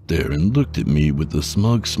just sat there and looked at me with a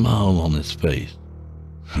smug smile on his face.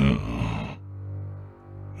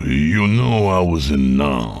 You know I was in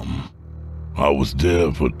Nam. I was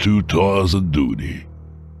there for 2 tours of duty,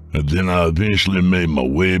 and then I eventually made my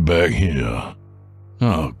way back here.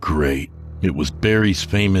 Oh, great. It was Barry's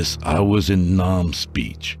famous "I was in Nam"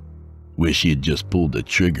 speech. Wish he had just pulled the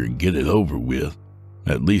trigger and get it over with.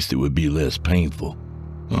 At least it would be less painful.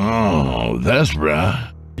 Oh, that's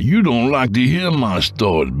right. You don't like to hear my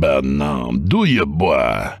story about Nam, do you,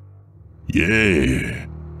 boy? Yeah,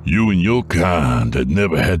 you and your kind that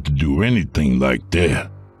never had to do anything like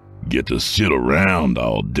that get to sit around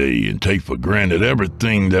all day and take for granted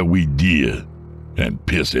everything that we did and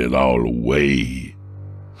piss it all away.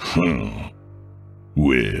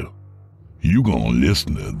 Well, you gonna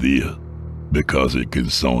listen to this because it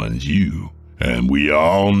concerns you, and we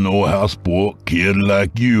all know how sport kids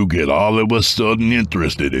like you get all of a sudden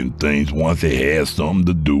interested in things once it has something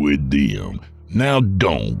to do with them. Now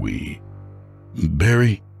don't we?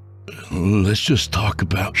 Barry, let's just talk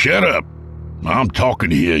about— Shut up! I'm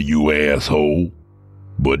talking here, you asshole.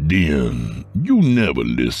 But then, you never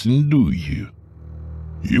listen, do you?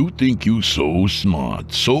 You think you so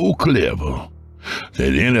smart, so clever,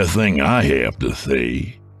 that anything I have to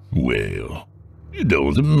say, well, It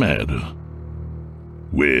doesn't matter.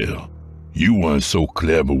 Well, you weren't so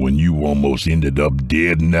clever when you almost ended up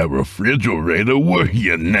dead in that refrigerator, were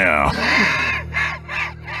you now?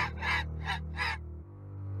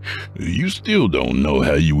 You still don't know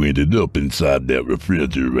how you ended up inside that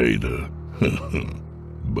refrigerator.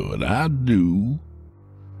 But I do.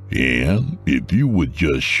 And if you would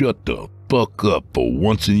just shut the fuck up for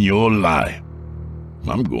once in your life,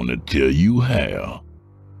 I'm gonna tell you how.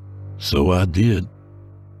 So I did.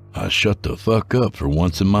 I shut the fuck up for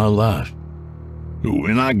once in my life.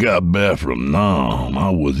 When I got back from Nam, I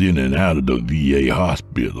was in and out of the VA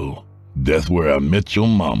hospital. That's where I met your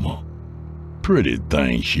mama. Pretty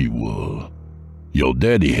thing she was. Your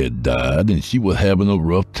daddy had died and she was having a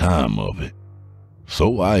rough time of it.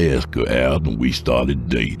 So I asked her out and we started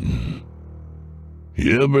dating.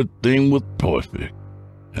 Everything was perfect.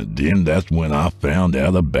 And then that's when I found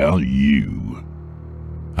out about you.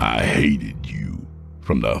 I hated you.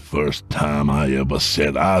 From the first time I ever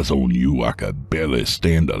set eyes on you, I could barely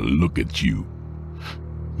stand to look at you.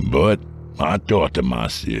 But I thought to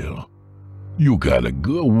myself, you got a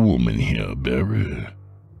good woman here, Barry.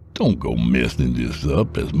 Don't go messing this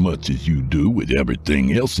up as much as you do with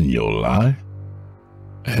everything else in your life.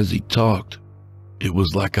 As he talked, it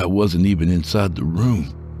was like I wasn't even inside the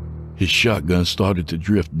room. His shotgun started to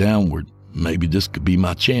drift downward. Maybe this could be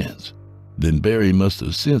my chance. Then Barry must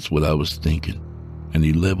have sensed what I was thinking, and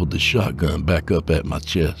he leveled the shotgun back up at my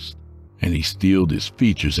chest, and he steeled his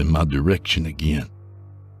features in my direction again.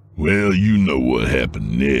 Well, you know what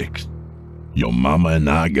happened next. Your mama and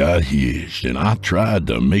I got hitched, and I tried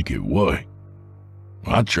to make it work.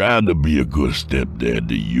 I tried to be a good stepdad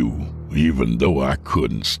to you, even though I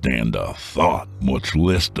couldn't stand the thought, much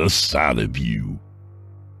less the sight of you.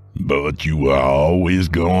 But you were always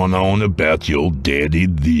going on about your daddy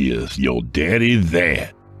this, your daddy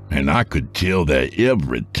that, and I could tell that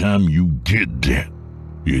every time you did that,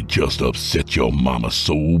 it just upset your mama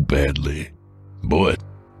so badly. But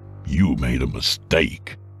you made a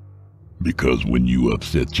mistake, because when you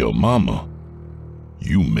upset your mama,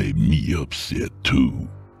 you made me upset too.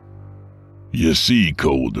 You see,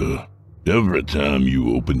 Calder, every time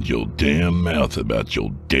you opened your damn mouth about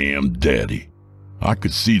your damn daddy, I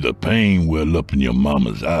could see the pain well up in your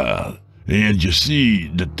mama's eyes. And you see,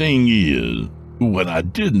 the thing is, what I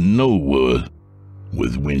didn't know was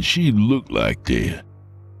when she looked like that,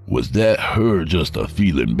 was that her just a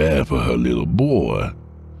feeling bad for her little boy?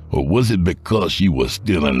 Or was it because she was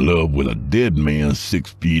still in love with a dead man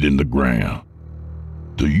 6 feet in the ground?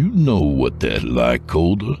 Do you know what that's like,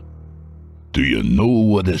 Calder? Do you know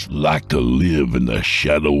what it's like to live in the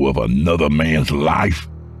shadow of another man's life?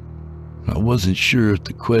 I wasn't sure if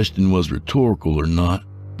the question was rhetorical or not,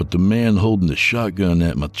 but the man holding the shotgun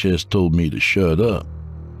at my chest told me to shut up,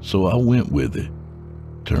 so I went with it.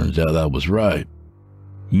 Turns out I was right.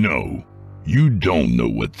 No, you don't know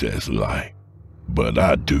what that's like, but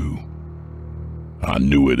I do. I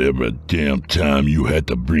knew it every damn time you had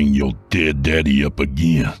to bring your dead daddy up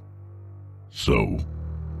again. So,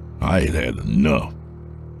 I had enough.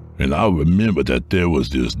 And I remember that there was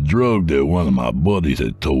this drug that one of my buddies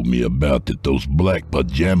had told me about that those black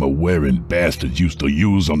pajama-wearing bastards used to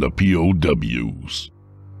use on the POWs.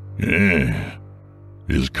 Yeah,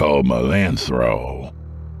 it's called Melanthral.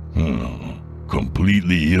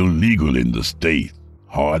 Completely illegal in the state.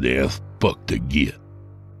 Hard as fuck to get.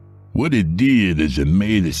 What it did is it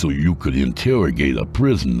made it so you could interrogate a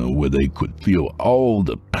prisoner where they could feel all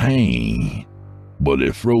the pain, but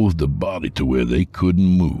it froze the body to where they couldn't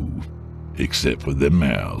move, except for their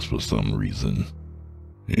mouths for some reason.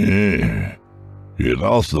 Yeah, it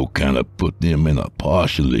also kind of put them in a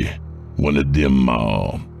partially one of them,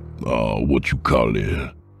 what you call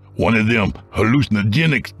it, one of them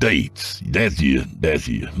hallucinogenic states. That's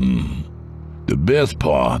it. The best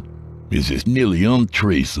part is it's nearly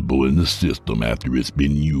untraceable in the system after it's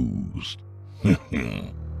been used.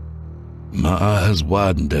 My eyes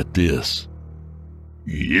widened at this.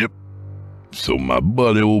 Yep. So my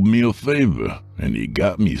buddy owed me a favor, and he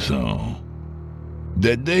got me some.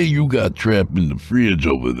 That day you got trapped in the fridge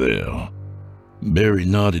over there, Barry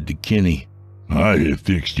nodded to Kenny. I had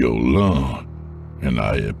fixed your lung, and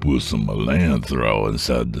I had put some Melanthral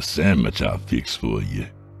inside the sandwich I fixed for you.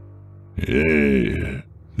 Yeah.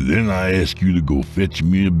 Then I asked you to go fetch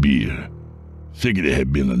me a beer. Figured it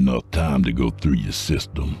had been enough time to go through your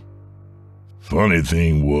system. Funny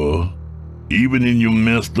thing was, even in your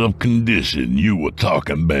messed up condition, you were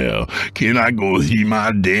talking about, can I go see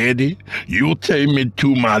my daddy? You'll take me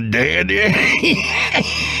to my daddy?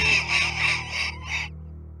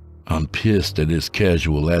 I'm pissed at his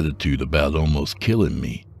casual attitude about almost killing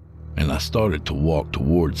me. and I started to walk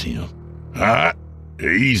towards him. "Hot,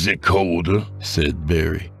 easy, Calder," said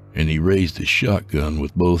Barry, and he raised his shotgun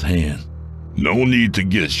with both hands. "No need to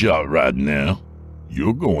get shot right now.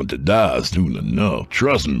 You're going to die soon enough,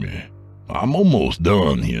 trust me. I'm almost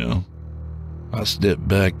done here." I stepped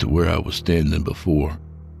back to where I was standing before.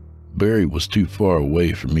 Barry was too far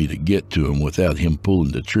away for me to get to him without him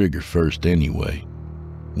pulling the trigger first anyway.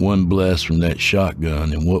 One blast from that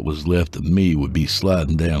shotgun and what was left of me would be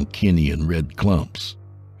sliding down Kenny in red clumps.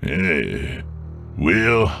 "Yeah,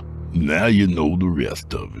 well, now you know the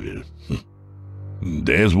rest of it.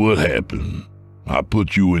 That's what happened. I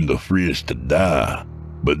put you in the fridge to die,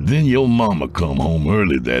 but then your mama come home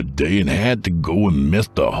early that day and had to go and mess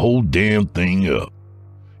the whole damn thing up.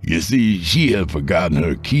 You see, she had forgotten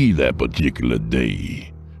her key that particular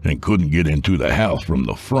day and couldn't get into the house from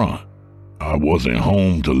the front. I wasn't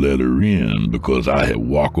home to let her in because I had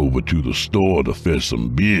walked over to the store to fetch some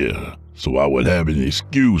beer, so I would have an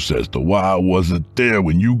excuse as to why I wasn't there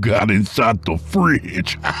when you got inside the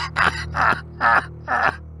fridge."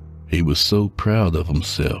 He was so proud of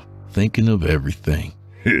himself, thinking of everything.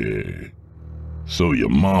 "So your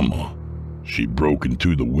mama, she broke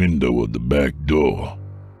into the window of the back door,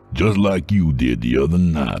 just like you did the other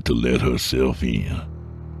night to let herself in.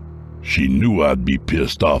 She knew I'd be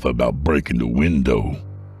pissed off about breaking the window,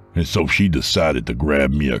 and so she decided to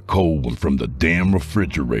grab me a cold one from the damn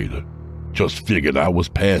refrigerator. Just figured I was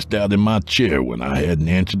passed out in my chair when I hadn't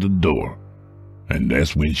answered the door. And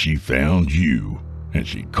that's when she found you, and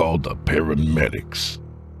she called the paramedics.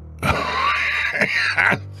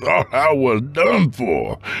 I thought I was done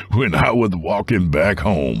for when I was walking back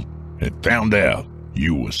home and found out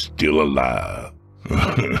you were still alive.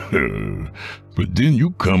 But then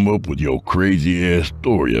you come up with your crazy-ass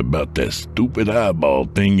story about that stupid eyeball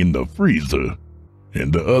thing in the freezer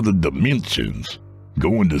and the other dimensions,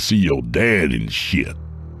 going to see your dad and shit.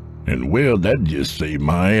 And well, that just saved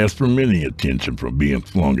my ass from any attention from being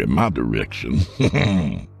flung in my direction."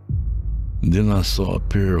 Then I saw a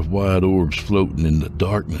pair of white orbs floating in the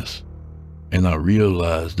darkness, and I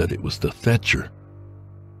realized that it was the Fetcher.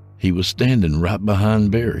 He was standing right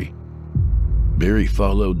behind Barry. Barry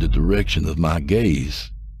followed the direction of my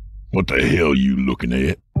gaze. "What the hell you looking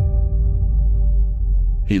at?"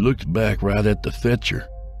 He looked back right at the Fetcher,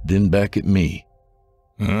 then back at me.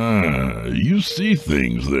 You see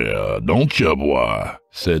things there, don't you, boy?"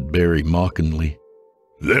 said Barry mockingly.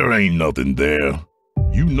 "There ain't nothing there.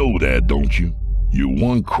 You know that, don't you? You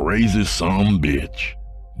one crazy son bitch.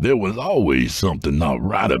 There was always something not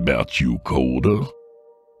right about you, Calder."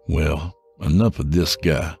 Well, enough of this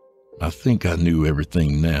guy. I think I knew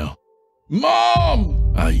everything now.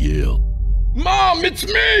 "Mom!" I yelled. "Mom, it's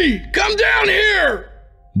me! Come down here!"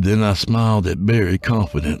 Then I smiled at Barry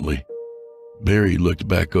confidently. Barry looked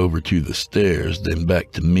back over to the stairs, then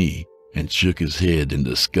back to me, and shook his head in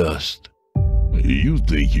disgust. "You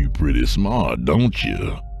think you pretty smart, don't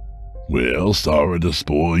you? Well, sorry to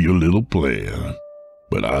spoil your little plan,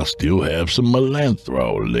 but I still have some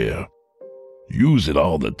melanthral there. Use it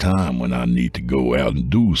all the time when I need to go out and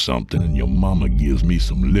do something and your mama gives me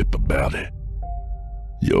some lip about it.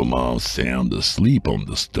 Your mom's sound asleep on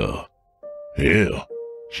the stuff. Hell,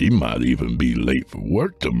 she might even be late for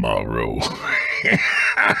work tomorrow."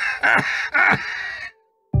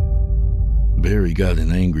 Barry got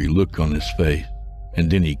an angry look on his face, and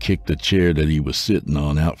then he kicked the chair that he was sitting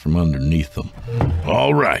on out from underneath him.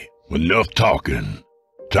 "All right, enough talking.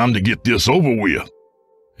 Time to get this over with."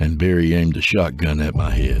 And Barry aimed a shotgun at my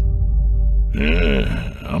head.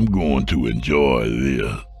 "Yeah, I'm going to enjoy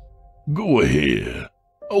this. Go ahead,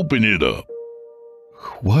 open it up."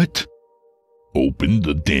 "What?" "Open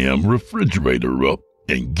the damn refrigerator up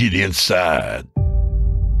and get inside."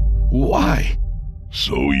 "Why?"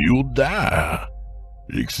 "So you'll die.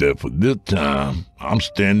 Except for this time, I'm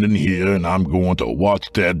standing here and I'm going to watch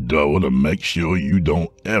that door to make sure you don't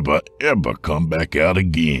ever come back out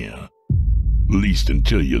again. At least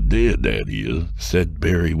until you're dead, that is," said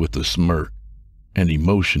Barry with a smirk, and he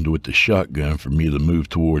motioned with the shotgun for me to move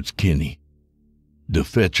towards Kenny. The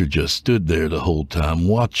Fetcher just stood there the whole time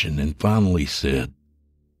watching and finally said,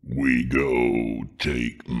 "We go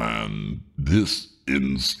take man this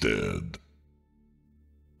instead."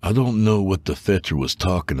 I don't know what the Fetcher was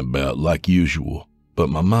talking about like usual, but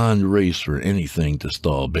my mind raced for anything to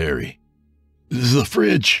stall Barry. "The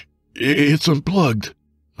fridge, it's unplugged,"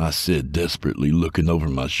 I said desperately, looking over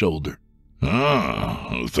my shoulder.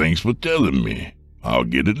 Thanks for telling me. I'll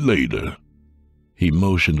get it later." He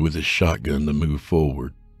motioned with his shotgun to move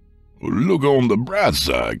forward. "Look on the bright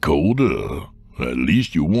side, Calder. At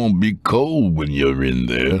least you won't be cold when you're in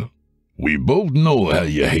there. We both know how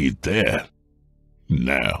you hate that.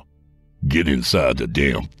 Now, get inside the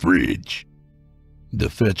damn fridge. The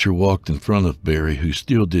fetcher walked in front of Barry, who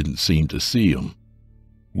still didn't seem to see him.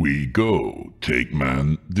 We go, take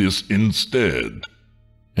man, this instead.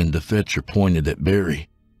 And the fetcher pointed at Barry.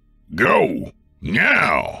 Go,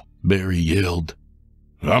 now, Barry yelled.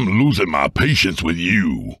 I'm losing my patience with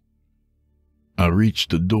you. I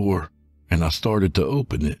reached the door, and I started to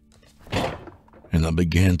open it. And I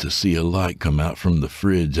began to see a light come out from the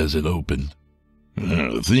fridge as it opened.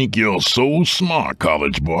 Think you're so smart,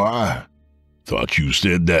 college boy. Thought you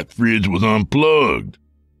said that fridge was unplugged.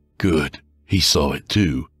 Good. He saw it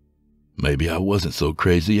too. Maybe I wasn't so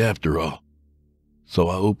crazy after all. So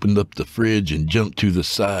I opened up the fridge and jumped to the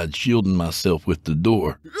side, shielding myself with the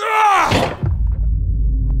door.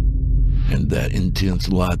 And that intense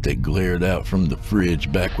light that glared out from the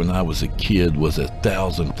fridge back when I was a kid was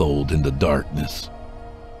 1,000-fold in the darkness.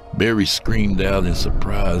 Barry screamed out in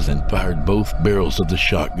surprise and fired both barrels of the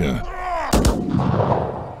shotgun.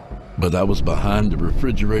 But I was behind the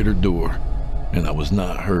refrigerator door, and I was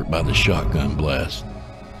not hurt by the shotgun blast.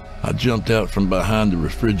 I jumped out from behind the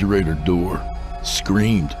refrigerator door,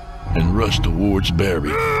 screamed, and rushed towards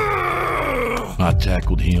Barry. I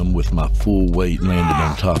tackled him with my full weight landing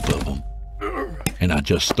on top of him, and I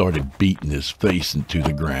just started beating his face into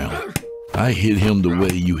the ground. I hit him the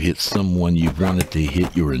way you hit someone you've wanted to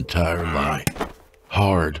hit your entire life.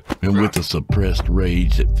 Hard, and with a suppressed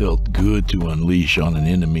rage that felt good to unleash on an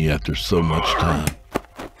enemy after so much time.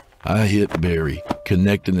 I hit Barry,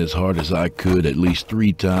 connecting as hard as I could at least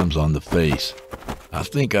 3 times on the face. I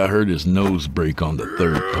think I heard his nose break on the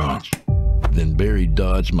 3rd punch. Then Barry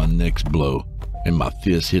dodged my next blow, and my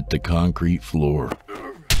fist hit the concrete floor.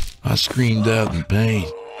 I screamed out in pain.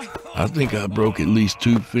 I think I broke at least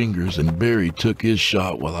 2 fingers, and Barry took his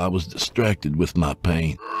shot while I was distracted with my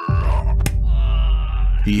pain.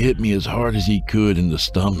 He hit me as hard as he could in the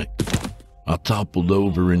stomach. I toppled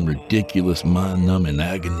over in ridiculous mind-numbing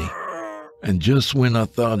agony. And just when I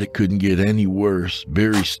thought it couldn't get any worse,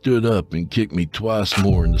 Barry stood up and kicked me twice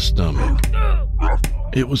more in the stomach.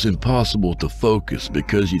 It was impossible to focus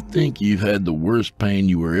because you think you've had the worst pain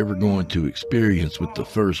you were ever going to experience with the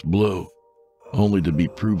first blow, only to be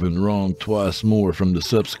proven wrong twice more from the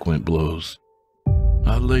subsequent blows.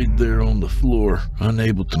 I laid there on the floor,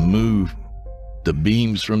 unable to move. The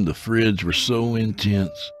beams from the fridge were so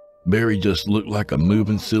intense, Barry just looked like a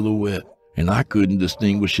moving silhouette, and I couldn't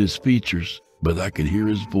distinguish his features, but I could hear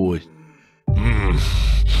his voice.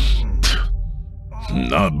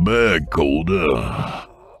 Not bad, Colder.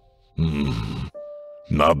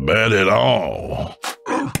 Not bad at all.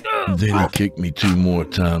 Then he kicked me 2 more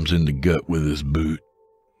times in the gut with his boot.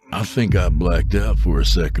 I think I blacked out for a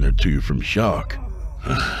second or 2 from shock.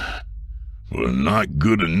 Well, not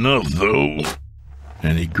good enough, though.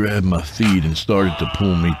 And he grabbed my feet and started to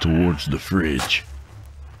pull me towards the fridge.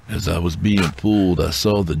 As I was being pulled, I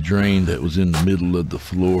saw the drain that was in the middle of the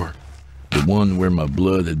floor, the one where my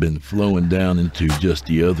blood had been flowing down into just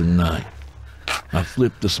the other night. I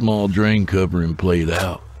flipped the small drain cover and played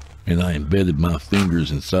out, and I embedded my fingers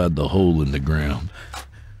inside the hole in the ground.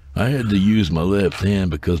 I had to use my left hand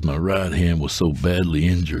because my right hand was so badly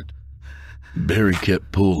injured. Barry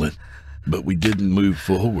kept pulling, but we didn't move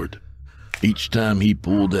forward. Each time he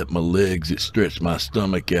pulled at my legs, it stretched my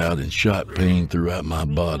stomach out and shot pain throughout my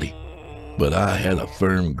body. But I had a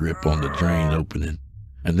firm grip on the drain opening,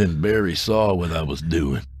 and then Barry saw what I was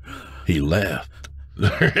doing. He laughed.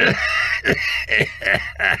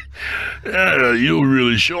 You're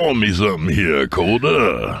really showing me something here,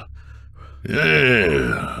 Colder.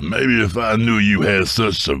 Yeah, maybe if I knew you had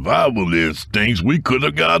such survival instincts, we could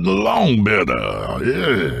have gotten along better.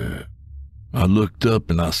 Yeah. I looked up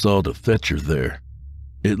and I saw the fetcher there.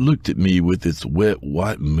 It looked at me with its wet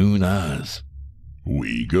white moon eyes.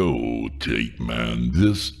 We go, take man,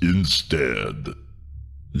 this instead.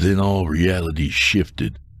 Then all reality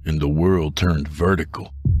shifted and the world turned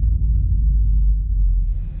vertical.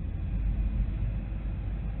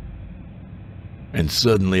 And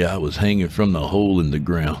suddenly I was hanging from the hole in the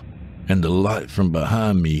ground, and the light from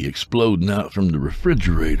behind me exploding out from the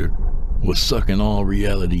refrigerator was sucking all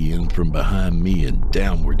reality in from behind me and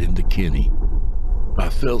downward into Kenny. I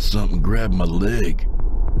felt something grab my leg.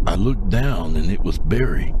 I looked down and it was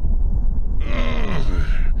Barry.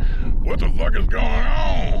 What the fuck is going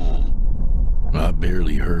on? I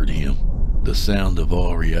barely heard him. The sound of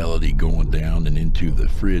all reality going down and into the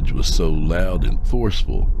fridge was so loud and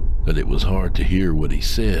forceful that it was hard to hear what he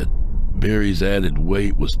said. Barry's added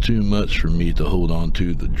weight was too much for me to hold on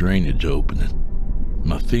to the drainage opening.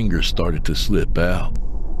 My fingers started to slip out.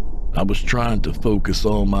 I was trying to focus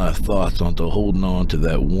all my thoughts onto holding on to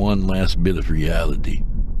that one last bit of reality.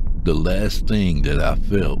 The last thing that I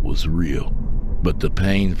felt was real, but the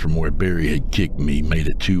pain from where Barry had kicked me made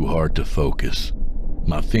it too hard to focus.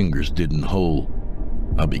 My fingers didn't hold.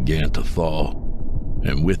 I began to fall,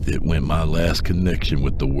 and with it went my last connection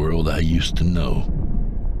with the world I used to know.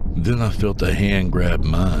 Then I felt a hand grab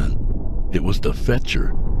mine. It was the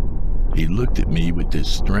fetcher. He looked at me with this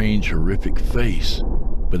strange, horrific face,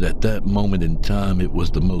 but at that moment in time, it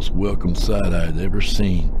was the most welcome sight I had ever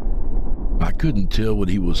seen. I couldn't tell what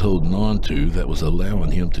he was holding on to that was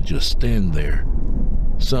allowing him to just stand there.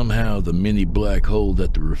 Somehow, the mini black hole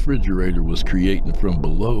that the refrigerator was creating from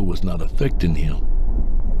below was not affecting him.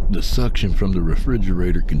 The suction from the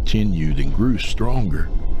refrigerator continued and grew stronger.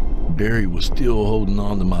 Barry was still holding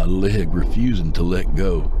on to my leg, refusing to let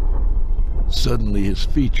go. Suddenly, his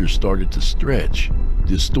features started to stretch,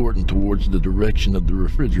 distorting towards the direction of the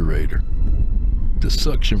refrigerator. The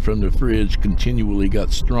suction from the fridge continually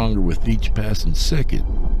got stronger with each passing second.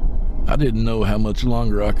 I didn't know how much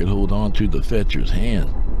longer I could hold on to the fetcher's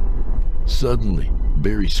hand. Suddenly,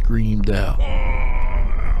 Barry screamed out.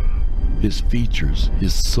 His features,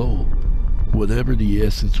 his soul, whatever the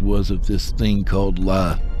essence was of this thing called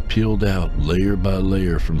life, peeled out layer by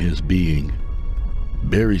layer from his being.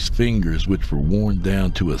 Barry's fingers, which were worn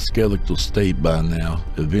down to a skeletal state by now,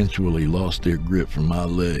 eventually lost their grip from my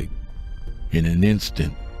leg. In an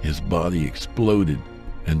instant, his body exploded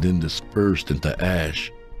and then dispersed into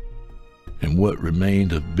ash, and what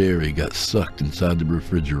remained of Barry got sucked inside the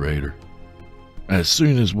refrigerator. As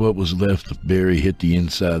soon as what was left of Barry hit the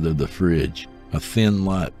inside of the fridge, a thin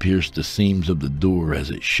light pierced the seams of the door as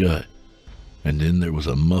it shut, and then there was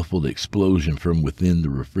a muffled explosion from within the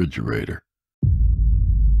refrigerator.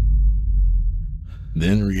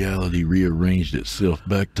 Then reality rearranged itself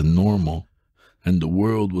back to normal, and the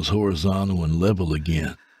world was horizontal and level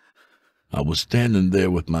again. I was standing there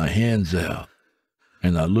with my hands out,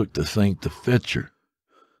 and I looked to thank the fetcher,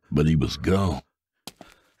 but he was gone.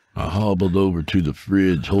 I hobbled over to the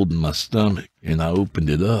fridge holding my stomach, and I opened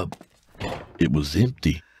it up. It was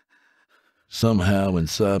empty. Somehow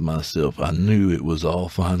inside myself I knew it was all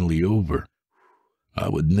finally over. I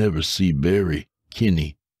would never see Barry,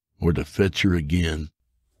 Kenny, or the fetcher again.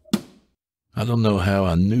 I don't know how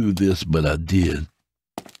I knew this, but I did.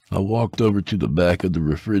 I walked over to the back of the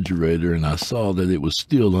refrigerator and I saw that it was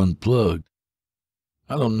still unplugged.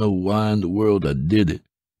 I don't know why in the world I did it,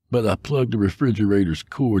 but I plugged the refrigerator's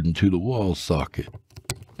cord into the wall socket,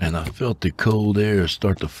 and I felt the cold air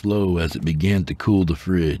start to flow as it began to cool the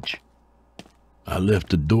fridge. I left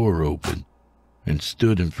the door open and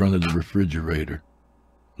stood in front of the refrigerator,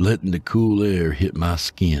 letting the cool air hit my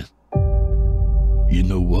skin. You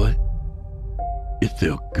know what? It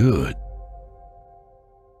felt good.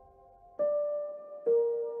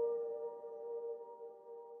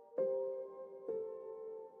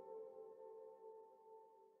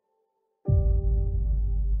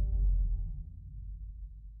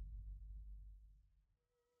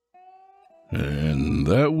 And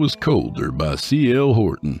that was Colder by C.L.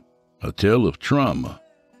 Horton. A tale of trauma,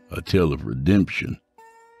 a tale of redemption.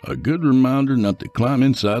 A good reminder not to climb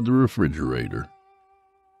inside the refrigerator.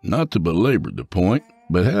 Not to belabor the point,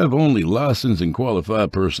 but have only licensed and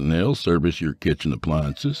qualified personnel service your kitchen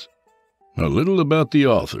appliances. A little about the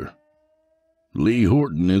author. Lee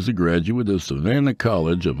Horton is a graduate of Savannah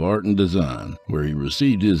College of Art and Design, where he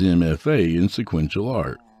received his MFA in sequential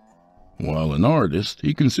art. While an artist,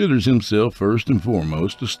 he considers himself first and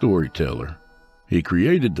foremost a storyteller. He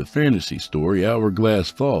created the fantasy story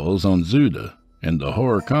Hourglass Falls on Zuda, and the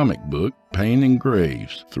horror comic book Pain and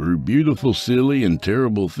Graves through Beautiful, Silly, and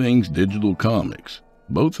Terrible Things digital comics,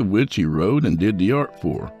 both of which he wrote and did the art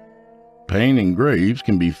for. Pain and Graves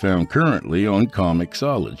can be found currently on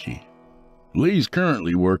Comixology. Lee's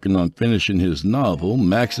currently working on finishing his novel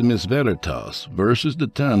Maximus Veritas versus the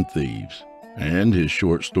Time Thieves, and his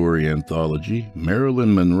short story anthology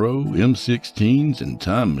Marilyn Monroe, M16s, and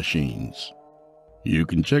Time Machines. You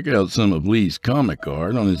can check out some of Lee's comic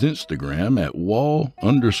art on his Instagram at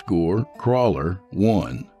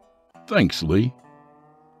wall_crawler1. Thanks, Lee.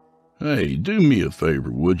 Hey, do me a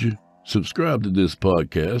favor, would you? Subscribe to this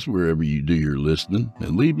podcast wherever you do your listening,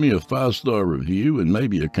 and leave me a 5-star review and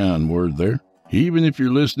maybe a kind word there, even if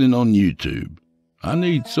you're listening on YouTube. I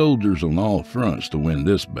need soldiers on all fronts to win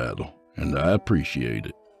this battle, and I appreciate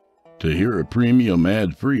it. To hear a premium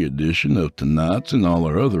ad-free edition of tonight's and all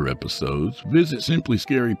our other episodes, visit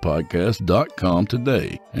simplyscarypodcast.com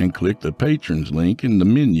today and click the Patrons link in the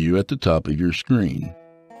menu at the top of your screen.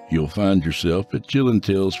 You'll find yourself at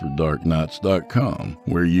chillintalesfordarknights.com,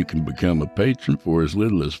 where you can become a patron for as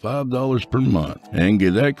little as $5 per month and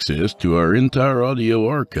get access to our entire audio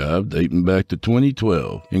archive dating back to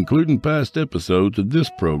 2012, including past episodes of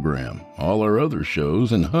this program, all our other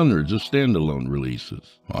shows, and hundreds of standalone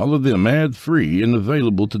releases, all of them ad-free and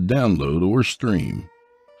available to download or stream.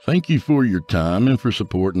 Thank you for your time and for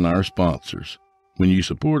supporting our sponsors. When you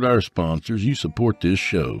support our sponsors, you support this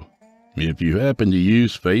show. If you happen to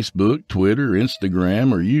use Facebook, Twitter,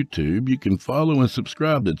 Instagram, or YouTube, you can follow and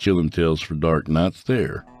subscribe to Chillin' Tales for Dark Nights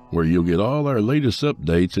there, where you'll get all our latest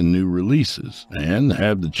updates and new releases, and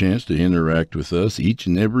have the chance to interact with us each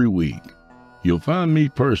and every week. You'll find me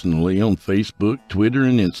personally on Facebook, Twitter,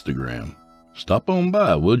 and Instagram. Stop on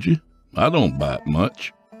by, would you? I don't bite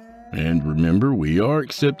much. And remember, we are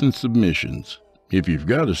accepting submissions. If you've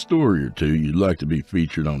got a story or two you'd like to be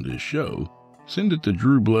featured on this show, send it to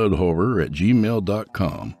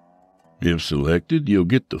drewbloodhorror@gmail.com. If selected, you'll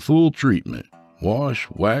get the full treatment: wash,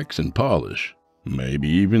 wax, and polish. Maybe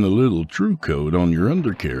even a little true coat on your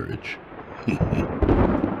undercarriage.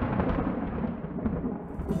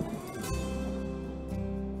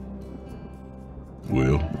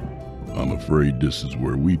 Well, I'm afraid this is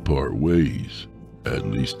where we part ways, at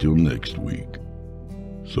least till next week.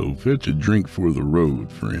 So fetch a drink for the road,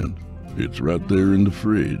 friend. It's right there in the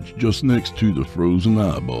fridge, just next to the frozen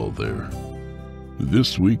eyeball there.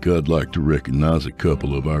 This week I'd like to recognize a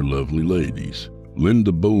couple of our lovely ladies,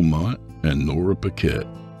 Linda Beaumont and Nora Paquette.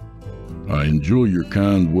 I enjoy your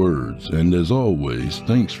kind words, and as always,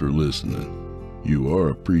 thanks for listening. You are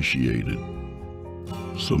appreciated.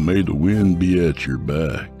 So may the wind be at your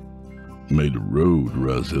back. May the road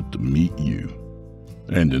rise up to meet you.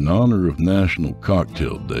 And in honor of National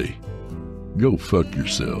Cocktail Day, go fuck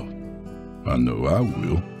yourself. I know I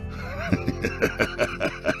will.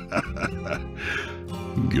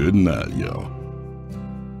 Good night, y'all.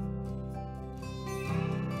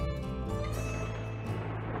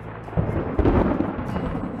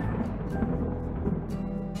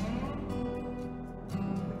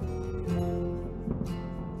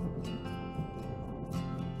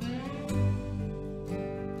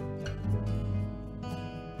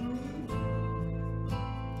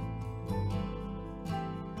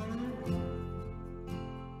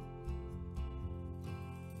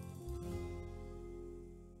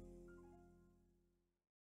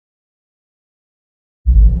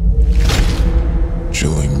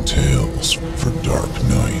 Chilling Tales for Dark